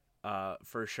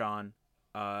for Sean,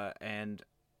 and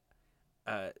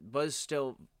was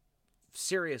still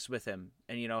serious with him,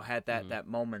 and had that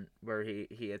moment where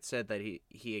he had said that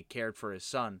he had cared for his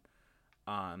son,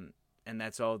 and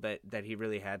that's all that he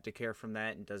really had to care from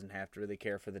that, and doesn't have to really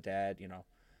care for the dad.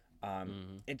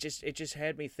 It just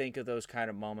had me think of those kind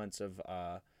of moments of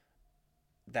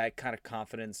that kind of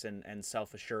confidence and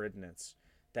self-assuredness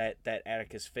that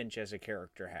Atticus Finch as a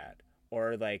character had,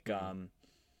 or like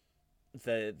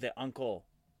the uncle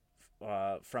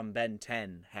from Ben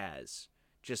 10 has.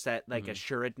 Just that like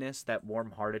assuredness, that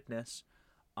warm-heartedness,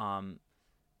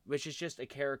 which is just a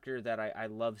character that I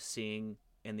love seeing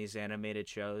in these animated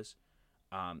shows.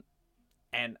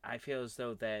 And I feel as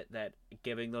though that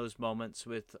giving those moments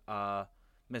with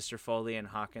Mr. Foley and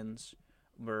Hawkins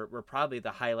were probably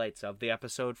the highlights of the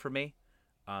episode for me.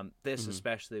 This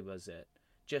especially was it,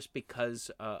 just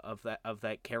because of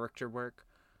that character work,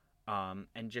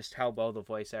 and just how well the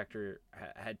voice actor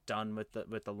had done with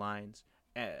the lines.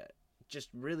 Just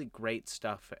really great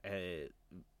stuff in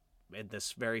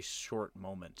this very short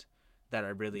moment that I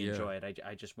really enjoyed.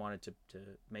 I just wanted to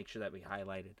make sure that we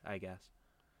highlighted, I guess.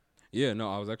 Yeah, no,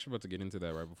 I was actually about to get into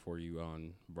that right before you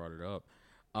brought it up.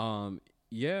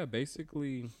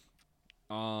 Basically,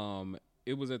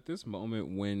 it was at this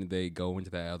moment when they go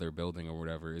into that other building or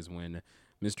whatever is when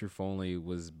Mr. Foley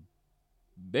was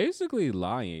basically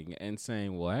lying and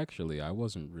saying, well, actually, I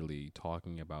wasn't really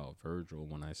talking about Virgil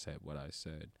when I said what I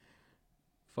said.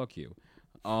 Fuck you.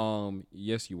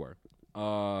 Yes, you were.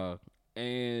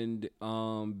 And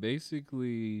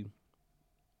basically,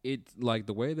 it's like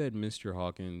the way that Mr.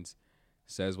 Hawkins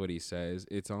says what he says,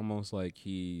 it's almost like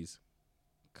he's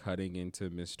cutting into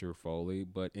Mr. Foley,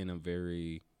 but in a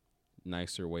very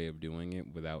nicer way of doing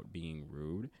it without being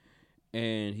rude.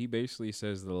 And he basically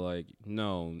says that, like,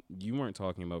 no, you weren't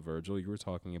talking about Virgil, you were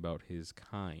talking about his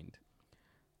kind.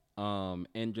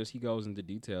 And just he goes into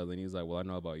detail and he's like, well, I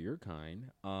know about your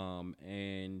kind.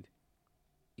 And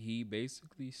he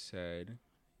basically said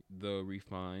the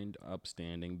refined,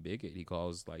 upstanding bigot. He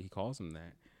calls him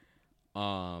that.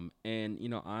 And you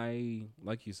know, I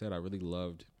like you said, I really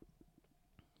loved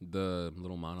the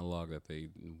little monologue that they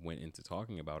went into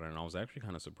talking about it, and I was actually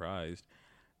kind of surprised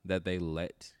that they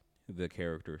let the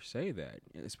character say that,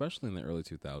 especially in the early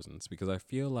 2000s, because I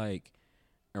feel like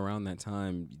around that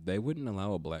time they wouldn't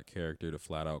allow a black character to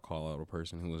flat out call out a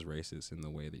person who was racist in the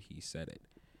way that he said it.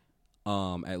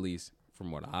 At least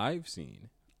from what I've seen.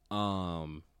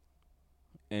 And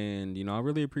you know, I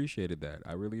really appreciated that.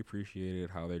 I really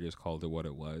appreciated how they just called it what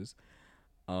it was.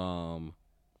 And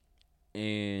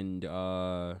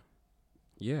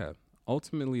yeah,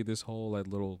 ultimately this whole like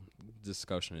little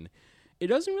discussion, it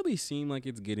doesn't really seem like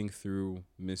it's getting through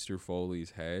Mr.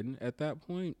 Foley's head at that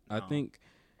point. No. I think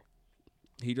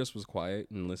he just was quiet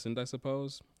and listened, I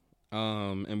suppose.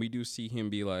 And we do see him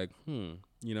be like, you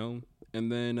know,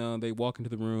 and then they walk into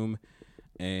the room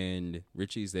and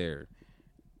Richie's there.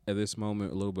 At this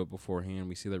moment, a little bit beforehand,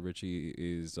 we see that Richie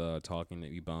is talking to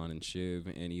Ebon and Shiv,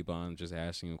 and Ebon just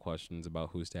asking him questions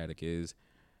about who Static is.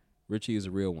 Richie is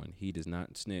a real one. He does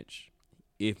not snitch.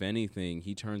 If anything,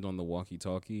 he turns on the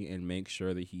walkie-talkie and makes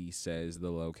sure that he says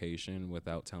the location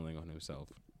without telling on himself.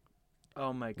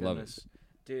 Oh my goodness.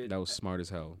 Dude. That was smart as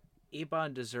hell.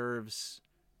 Ebon deserves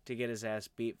to get his ass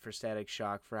beat for Static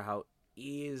Shock for how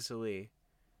easily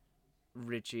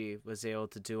Richie was able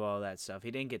to do all that stuff.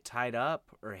 He didn't get tied up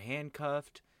or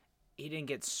handcuffed. He didn't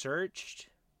get searched.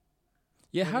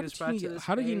 Yeah, how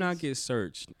did he not get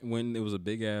searched when it was a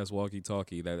big ass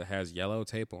walkie-talkie that has yellow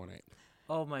tape on it?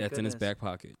 Oh my That's goodness. in his back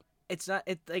pocket. It's not.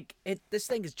 This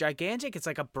thing is gigantic. It's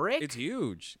like a brick. It's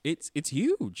huge. It's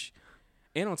huge.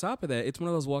 And on top of that, it's one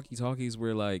of those walkie-talkies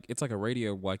where like it's like a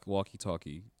radio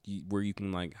walkie-talkie where you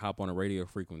can like hop on a radio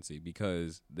frequency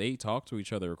because they talk to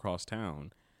each other across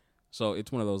town. So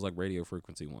it's one of those like radio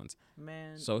frequency ones.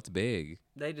 Man. So it's big.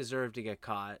 They deserve to get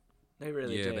caught. They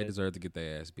really did. Yeah, they deserve to get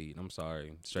their ass beat. I'm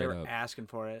sorry. Straight up. They were asking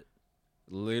for it.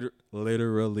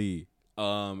 Literally.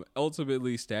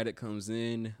 Ultimately, Static comes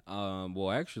in.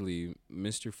 Well, actually,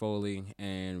 Mr. Foley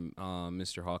and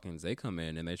Mr. Hawkins, they come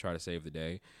in and they try to save the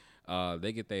day.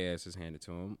 They get their asses handed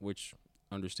to them, which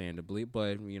understandably.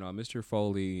 But, you know, Mr.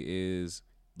 Foley is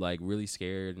like really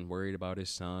scared and worried about his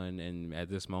son, and at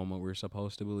this moment we're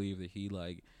supposed to believe that he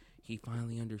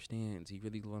finally understands. He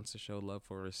really wants to show love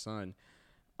for his son.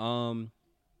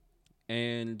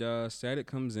 And Static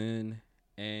comes in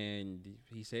and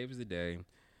he saves the day.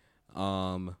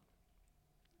 After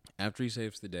he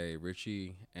saves the day,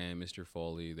 Richie and Mr.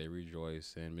 Foley, they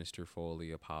rejoice, and Mr.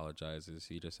 Foley apologizes.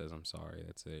 He just says, I'm sorry,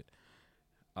 that's it.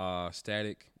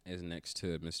 Static is next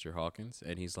to Mr. Hawkins,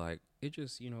 and he's like, it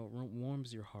just, you know,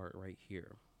 warms your heart right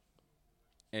here.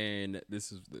 And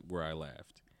this is where I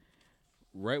laughed.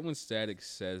 Right when Static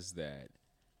says that,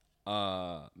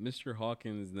 Mr.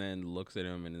 Hawkins then looks at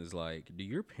him and is like, do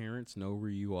your parents know where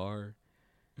you are?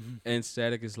 And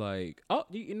Static is like, oh,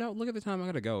 you know, look at the time, I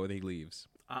gotta go. And he leaves.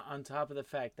 On top of the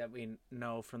fact that we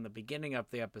know from the beginning of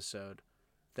the episode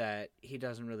that he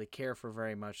doesn't really care for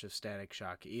very much of Static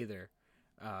Shock either,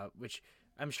 which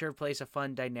I'm sure plays a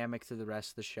fun dynamic through the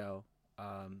rest of the show,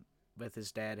 with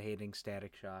his dad hating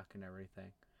Static Shock and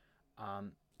everything.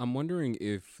 I'm wondering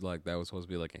if like that was supposed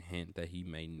to be like a hint that he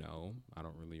may know. I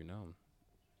don't really know.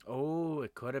 Oh,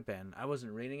 it could have been. I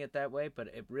wasn't reading it that way, but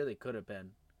it really could have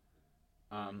been.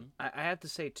 I have to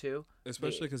say too,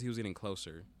 especially because he was getting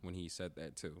closer when he said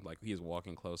that too. Like he was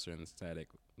walking closer, and Static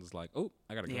was like, "Oh,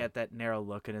 I gotta go." He had that narrow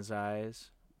look in his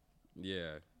eyes.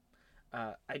 Yeah.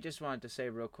 I just wanted to say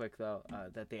real quick though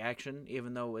that the action,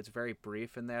 even though it's very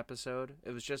brief in the episode,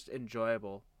 it was just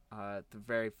enjoyable. At the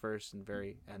very first and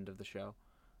very end of the show,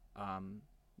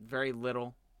 very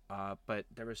little, but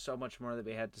there was so much more that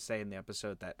we had to say in the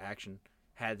episode that action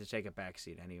had to take a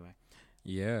backseat anyway.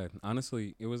 Yeah,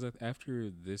 honestly, it was after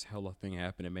this whole thing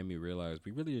happened, it made me realize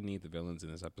we really didn't need the villains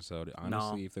in this episode.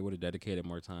 Honestly, if they would have dedicated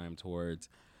more time towards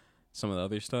some of the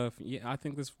other stuff, yeah, I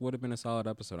think this would have been a solid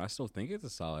episode. I still think it's a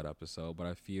solid episode, but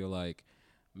I feel like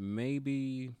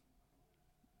maybe,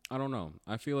 I don't know.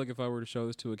 I feel like if I were to show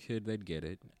this to a kid, they'd get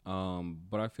it.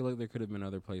 But I feel like there could have been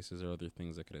other places or other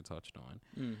things that could have touched on.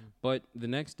 Mm-hmm. But the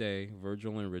next day,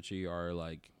 Virgil and Richie are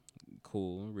like,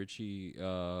 cool. Richie,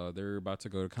 they're about to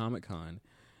go to Comic-Con,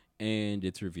 And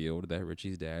it's revealed that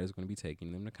Richie's dad is going to be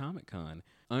taking them to Comic-Con.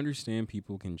 I understand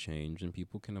people can change and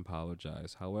people can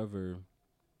apologize. However,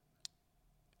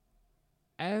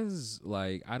 I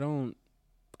don't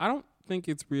think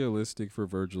it's realistic for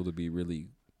Virgil to be really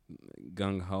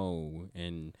gung ho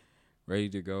and ready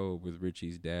to go with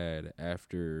Richie's dad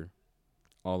after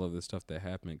all of the stuff that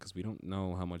happened, because we don't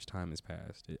know how much time has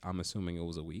passed. I'm assuming it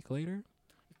was a week later.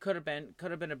 Could have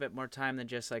been a bit more time than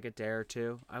just like a day or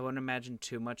two. I wouldn't imagine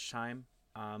too much time.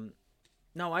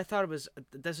 No, I thought it was.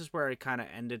 This is where it kind of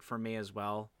ended for me as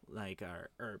well. Like,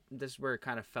 or this is where it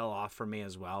kind of fell off for me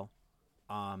as well.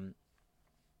 When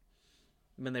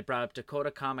they brought up Dakota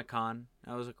Comic Con,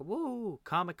 I was like, "Woo,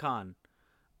 Comic Con!"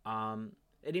 And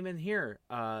even here,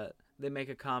 they make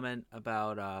a comment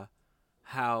about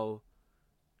how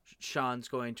Sean's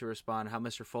going to respond, how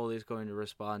Mr. Foley is going to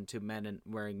respond to men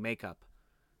wearing makeup.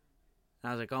 And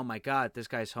I was like, oh my God, this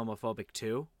guy's homophobic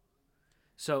too?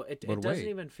 So it doesn't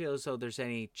even feel as though there's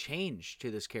any change to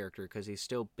this character because he's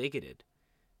still bigoted.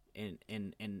 And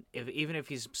even if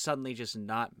he's suddenly just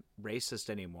not racist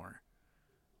anymore.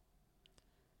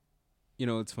 You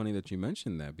know, it's funny that you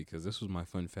mentioned that, because this was my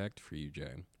fun fact for you,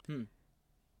 Jay.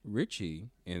 Richie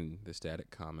in the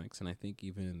Static comics, and I think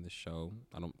even in the show,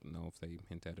 I don't know if they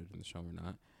hint at it in the show or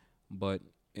not, but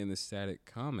in the Static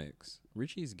comics,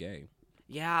 Richie's gay.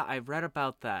 Yeah, I read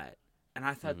about that, and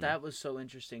I thought that was so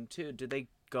interesting too. Did they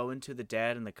go into the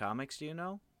dad in the comics? Do you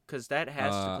know? Because that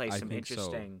has to play some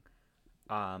interesting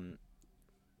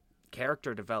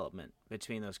character development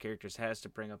between those characters. Has to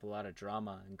bring up a lot of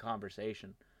drama and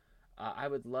conversation. I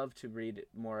would love to read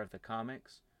more of the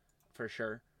comics, for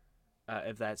sure,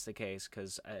 if that's the case,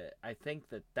 because I think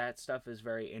that stuff is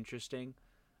very interesting,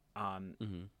 and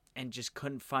just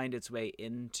couldn't find its way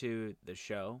into the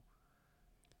show.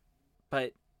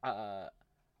 But,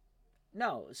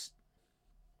 no.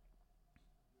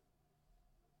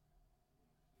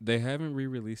 They haven't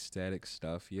re-released Static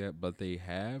stuff yet, but they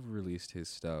have released his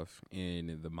stuff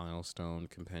in the Milestone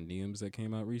compendiums that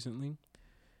came out recently.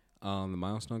 The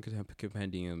Milestone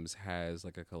compendiums has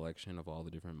like a collection of all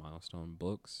the different Milestone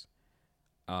books.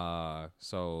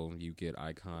 So you get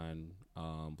Icon,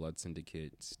 Blood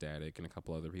Syndicate, Static, and a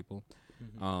couple other people.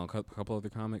 A couple other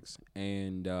comics,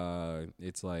 and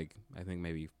it's like, I think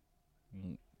maybe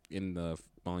in the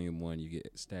volume 1 you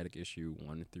get Static issue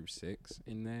 1 through 6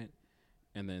 in that,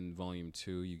 and then volume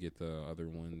 2 you get the other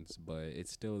ones, but it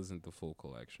still isn't the full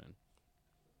collection.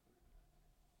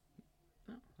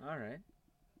 Oh, all right.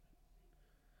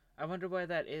 I wonder why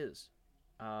that is,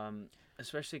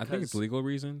 especially because I think it's legal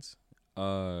reasons.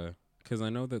 Because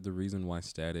I know that the reason why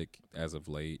Static, as of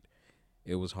late,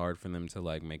 it was hard for them to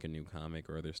like make a new comic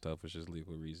or other stuff was just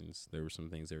legal reasons. There were some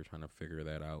things they were trying to figure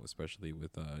that out, especially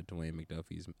with Dwayne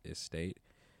McDuffie's estate.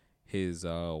 His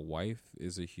wife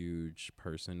is a huge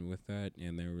person with that,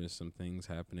 and there was some things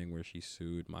happening where she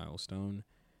sued Milestone.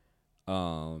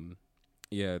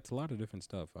 Yeah, it's a lot of different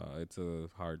stuff. It's a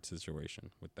hard situation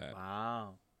with that.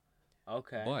 Wow.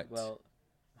 Okay. But, well,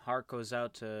 heart goes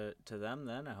out to them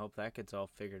then. I hope that gets all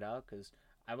figured out, because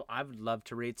I would love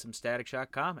to read some Static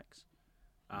Shock comics.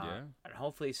 Yeah. And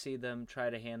hopefully see them try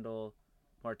to handle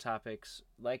more topics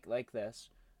like this.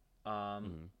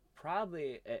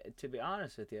 Probably, to be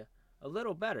honest with you, a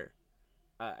little better.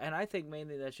 And I think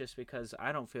mainly that's just because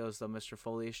I don't feel as though Mr.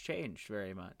 Foley has changed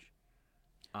very much.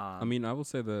 I mean, I will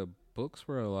say the books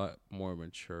were a lot more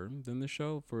mature than the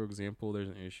show. For example, there's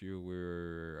an issue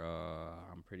where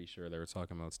I'm pretty sure they were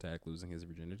talking about Static losing his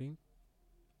virginity.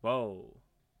 Whoa.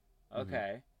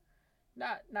 Okay.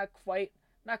 Not quite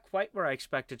where I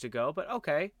expected to go, but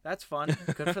okay, that's fun.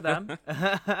 Good for them.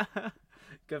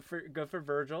 good for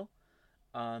Virgil.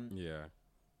 Yeah.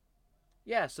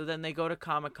 Yeah, so then they go to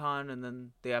Comic-Con, and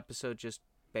then the episode just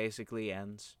basically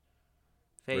ends.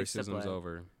 Racism's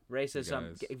over.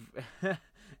 Racism.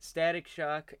 Static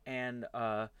Shock and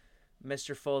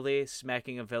Mr. Foley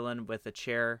smacking a villain with a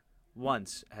chair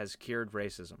once has cured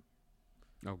racism.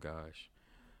 Oh gosh.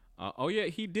 Oh yeah,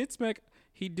 he did smack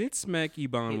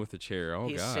Ebon with a chair. Oh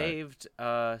he god. He saved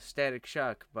Static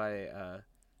Shock by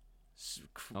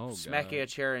smacking a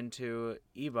chair into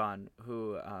Ebon,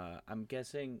 who I'm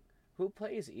guessing who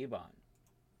plays Ebon.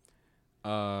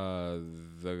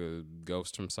 The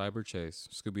ghost from Cyber Chase,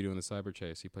 Scooby-Doo in the Cyber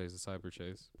Chase. He plays the Cyber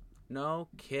Chase. No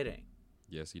kidding.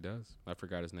 Yes, he does. I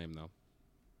forgot his name though.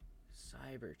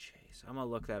 Cyber Chase. I'm gonna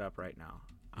look that up right now.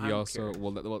 He also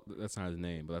well, that's not his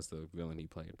name, but that's the villain he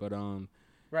played. But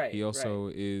right. He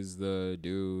also is the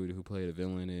dude who played a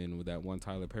villain in that one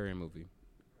Tyler Perry movie.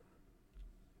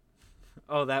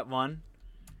 Oh, that one.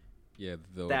 Yeah,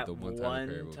 the that one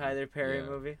Tyler Perry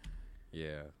movie.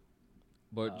 Yeah.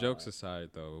 But jokes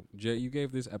aside, though, Jay, you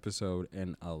gave this episode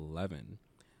an 11.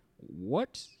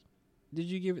 What did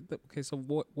you give it? Okay, so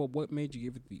what made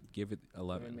you give it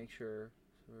Let me 11? make sure.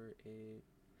 For a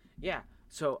Yeah,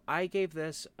 so I gave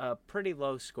this a pretty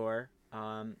low score.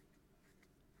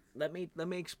 Let me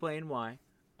explain why.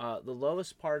 The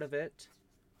lowest part of it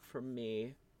for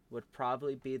me would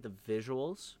probably be the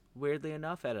visuals. Weirdly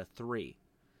enough, at a 3.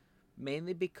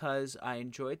 Mainly because I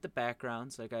enjoyed the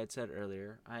backgrounds, like I had said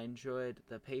earlier. I enjoyed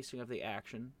the pacing of the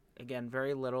action. Again,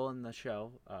 very little in the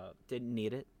show. Didn't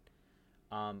need it.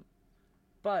 Um,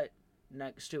 but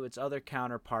next to its other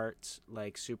counterparts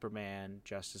like Superman,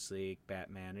 Justice League,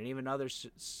 Batman, and even other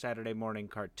Saturday morning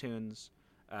cartoons,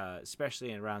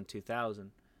 especially in around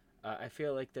 2000, I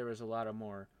feel like there was a lot of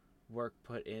more work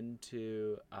put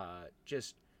into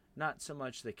just not so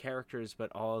much the characters,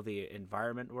 but all the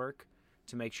environment work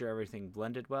to make sure everything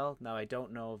blended well. Now, I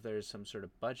don't know if there's some sort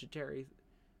of budgetary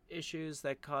issues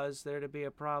that caused there to be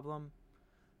a problem.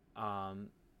 Um,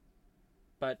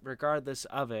 but regardless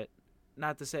of it,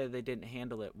 not to say they didn't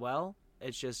handle it well.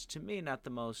 It's just, to me, not the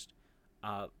most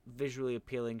visually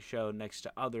appealing show next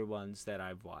to other ones that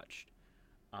I've watched.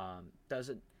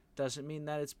 Doesn't mean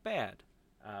that it's bad,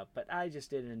 but I just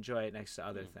didn't enjoy it next to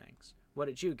other things. What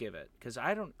did you give it? Because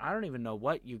I don't even know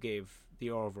what you gave the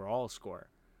overall score.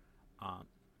 Um,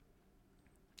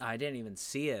 I didn't even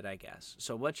see it, I guess.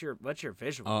 So what's your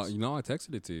visuals? I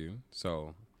texted it to you,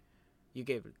 so You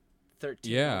gave it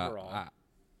 13 yeah, overall.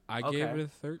 I Okay. gave it a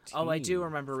 13. Oh, I do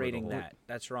remember for the reading whole- that.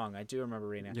 That's wrong. I do remember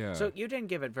reading that. Yeah. So you didn't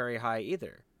give it very high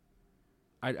either.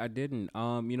 I didn't.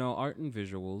 Art and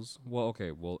visuals. Well,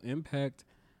 okay. Well, impact.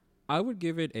 I would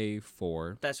give it a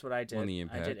 4 That's what I did. on the I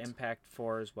did impact. Impact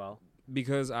 4 as well.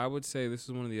 Because I would say this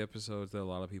is one of the episodes that a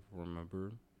lot of people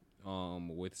remember,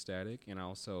 with Static, and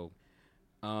I'll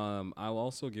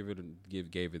also gave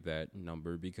it that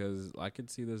number because I could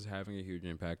see this having a huge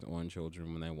impact on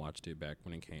children when they watched it back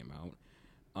when it came out.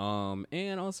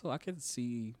 And also I could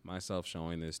see myself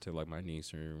showing this to like my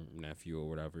niece or nephew or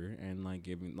whatever, and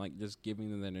just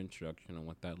giving them that introduction on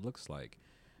what that looks like.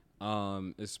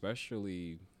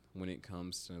 Especially when it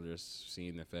comes to just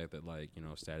seeing the fact that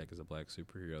Static is a black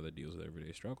superhero that deals with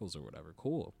everyday struggles or whatever.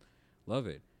 Cool, love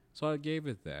it. So I gave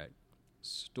it that.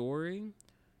 Story,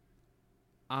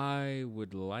 I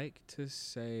would like to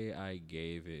say I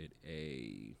gave it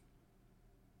a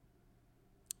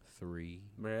 3.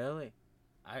 Really?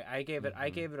 I gave it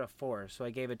a 4, so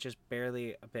I gave it just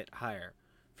barely a bit higher.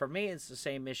 For me, it's the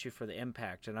same issue for the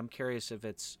Impact, and I'm curious if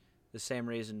it's the same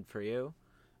reason for you.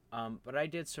 But I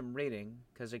did some reading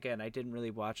because again, I didn't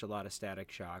really watch a lot of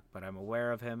Static Shock, but I'm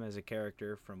aware of him as a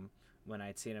character from when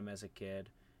I'd seen him as a kid,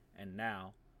 and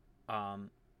now.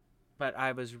 But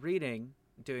I was reading,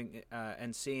 doing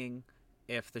and seeing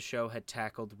if the show had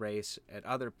tackled race at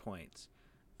other points.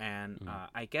 And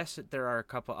I guess that there are a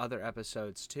couple other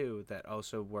episodes too that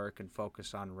also work and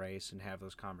focus on race and have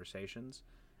those conversations.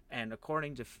 And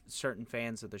according to certain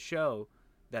fans of the show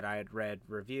that I had read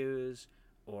reviews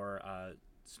or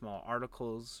small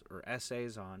articles or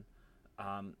essays on,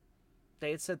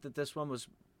 they had said that this one was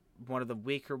one of the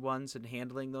weaker ones in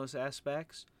handling those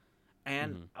aspects.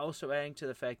 And also adding to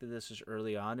the fact that this is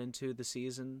early on into the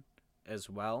season as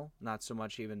well, not so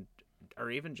much even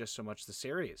just so much the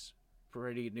series.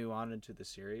 Pretty new on into the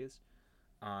series.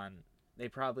 They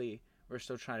probably were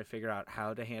still trying to figure out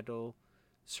how to handle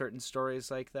certain stories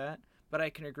like that. But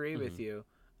I can agree with you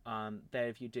that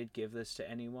if you did give this to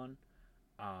anyone,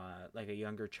 like a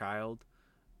younger child,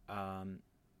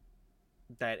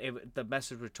 that the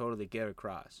message would totally get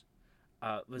across.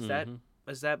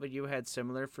 Was that what you had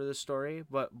similar for the story?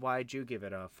 Why'd you give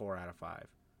it a 4 out of 5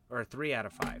 or a 3 out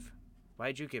of 5?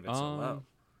 Why'd you give it so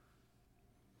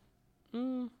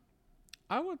low?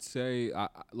 I would say,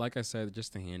 like I said,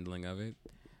 just the handling of it.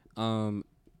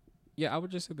 Yeah, I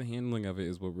would just say the handling of it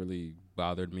is what really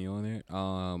bothered me on it.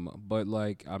 But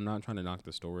I'm not trying to knock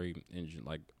the story, and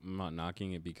I'm not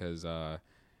knocking it because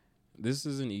this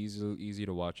is an easy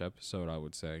to watch episode, I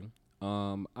would say.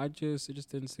 It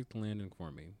just didn't stick the landing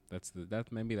for me.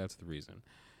 Maybe that's the reason.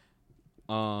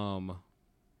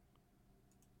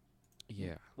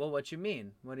 Yeah. Well, what you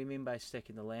mean? What do you mean by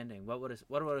sticking the landing? What would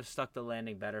have stuck the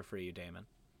landing better for you, Damon?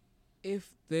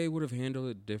 If they would have handled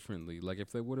it differently,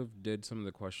 if they would have did some of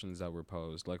the questions that were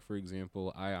posed, for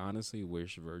example, I honestly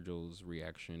wish Virgil's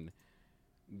reaction.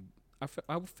 I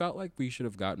felt like we should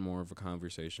have gotten more of a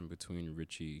conversation between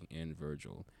Richie and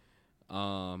Virgil.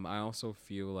 I also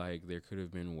feel like there could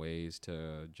have been ways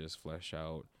to just flesh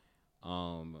out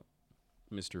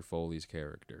Mr. Foley's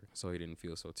character so he didn't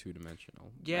feel so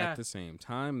two-dimensional. Yeah. At the same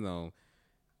time, though,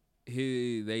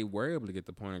 they were able to get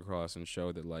the point across and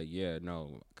show that, like, yeah,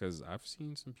 no, because I've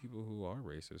seen some people who are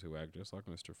racist who act just like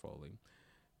Mr. Foley.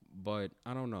 But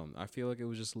I don't know. I feel like it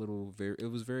was just it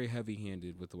was very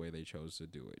heavy-handed with the way they chose to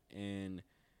do it. And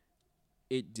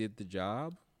it did the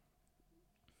job.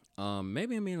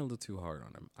 Maybe I'm being a little too hard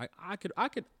on him. I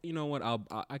could, you know what?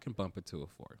 I can bump it to a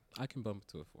 4. I can bump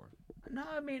it to a 4. No,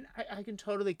 I mean, I can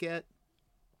totally get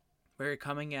where you're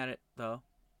coming at it, though.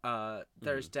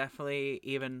 There's definitely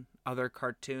even other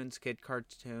cartoons, kid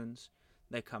cartoons,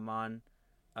 that come on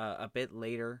a bit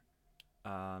later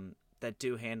that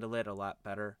do handle it a lot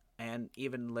better. And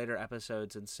even later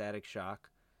episodes in Static Shock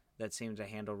that seem to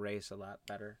handle race a lot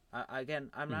better.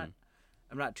 I'm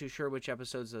not too sure which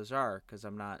episodes those are because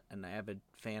I'm not an avid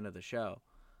fan of the show.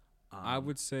 I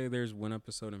would say there's one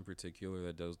episode in particular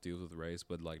that does deal with race,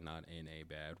 but like not in a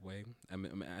bad way. I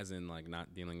mean, as in like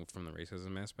not dealing from the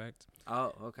racism aspect.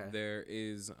 Oh, okay. There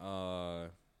is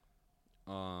there's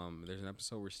an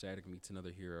episode where Static meets another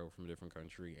hero from a different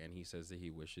country, and he says that he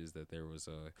wishes that there was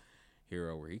a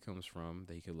hero where he comes from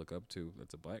that he could look up to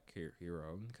that's a black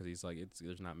hero, because he's like,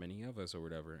 there's not many of us or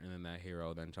whatever. And then that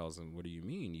hero then tells him, what do you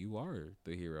mean? You are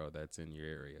the hero that's in your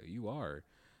area. You are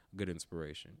good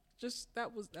inspiration. Just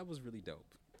that was really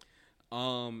dope.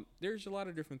 There's a lot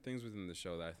of different things within the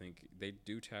show that I think they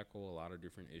do tackle a lot of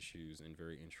different issues in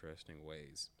very interesting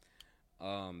ways.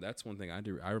 That's one thing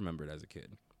I remembered as a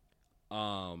kid.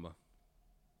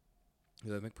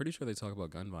 I think pretty sure they talk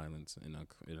about gun violence in an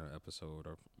episode,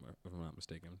 or if I'm not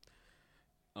mistaken.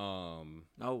 Oh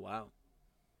wow.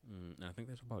 I think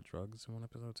they talk about drugs in one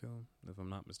episode too. If I'm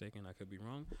not mistaken, I could be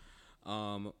wrong.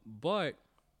 But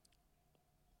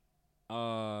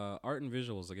art and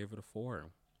visuals, I gave it a 4.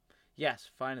 Yes,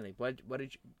 finally. What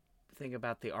did you think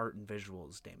about the art and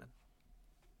visuals, Damon?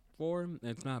 4.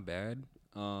 It's not bad.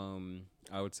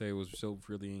 I would say it was still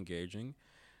really engaging.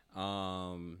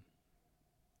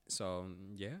 So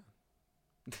yeah.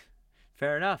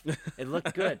 Fair enough. It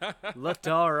looked good. Looked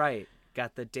all right.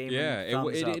 Got the Damon. Yeah,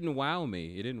 thumbs it up. didn't wow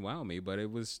me. It didn't wow me, but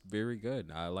it was very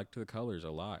good. I liked the colors a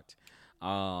lot.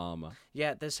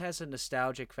 Yeah, this has a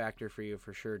nostalgic factor for you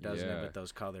for sure, doesn't it? Yeah. With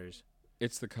those colors.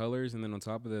 It's the colors, and then on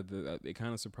top of that, it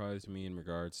kind of surprised me in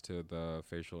regards to the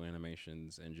facial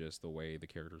animations and just the way the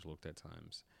characters looked at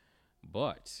times.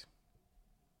 But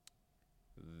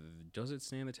does it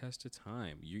stand the test of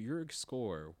time? Your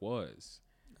score was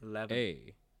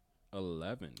 11.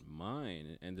 11.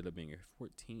 Mine ended up being a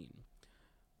 14.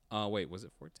 Wait, was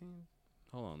it 14?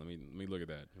 Hold on, let me look at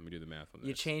that. Let me do the math on that.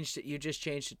 You changed it. You just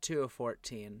changed it to a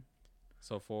 14.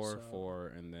 So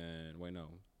 4, and then wait, no.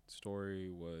 Story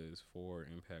was 4,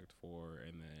 impact 4,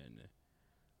 and then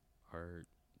art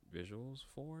visuals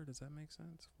 4. Does that make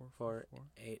sense? 4,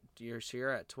 8.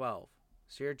 You're at 12.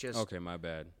 So you're just okay. My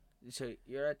bad. So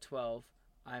you're at 12.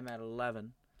 I'm at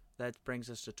 11. That brings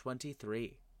us to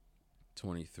 23.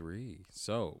 23.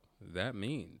 So that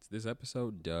means this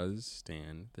episode does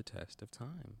stand the test of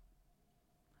time,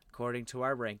 according to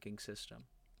our ranking system.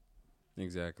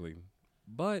 Exactly.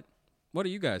 But what do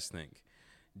you guys think?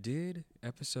 Did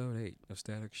episode 8 of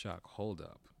Static Shock hold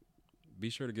up? Be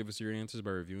sure to give us your answers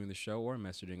by reviewing the show or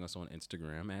messaging us on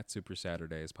Instagram at Super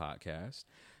Saturdays Podcast,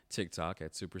 TikTok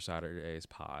at Super Saturdays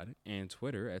Pod, and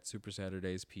Twitter at Super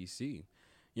Saturdays PC.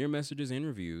 Your messages and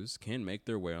reviews can make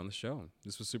their way on the show.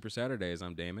 This was Super Saturdays.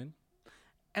 I'm Damon.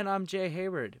 And I'm Jay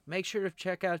Hayward. Make sure to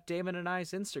check out Damon and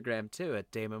I's Instagram too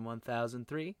at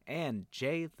Damon1003 and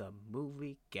Jay the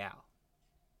Movie Gal.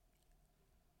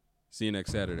 See you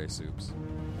next Saturday, Supes.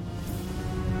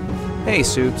 Hey,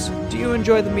 Supes. Do you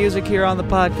enjoy the music here on the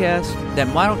podcast?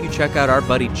 Then why don't you check out our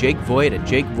buddy Jake Voigt at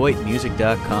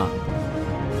JakeVoigtMusic.com.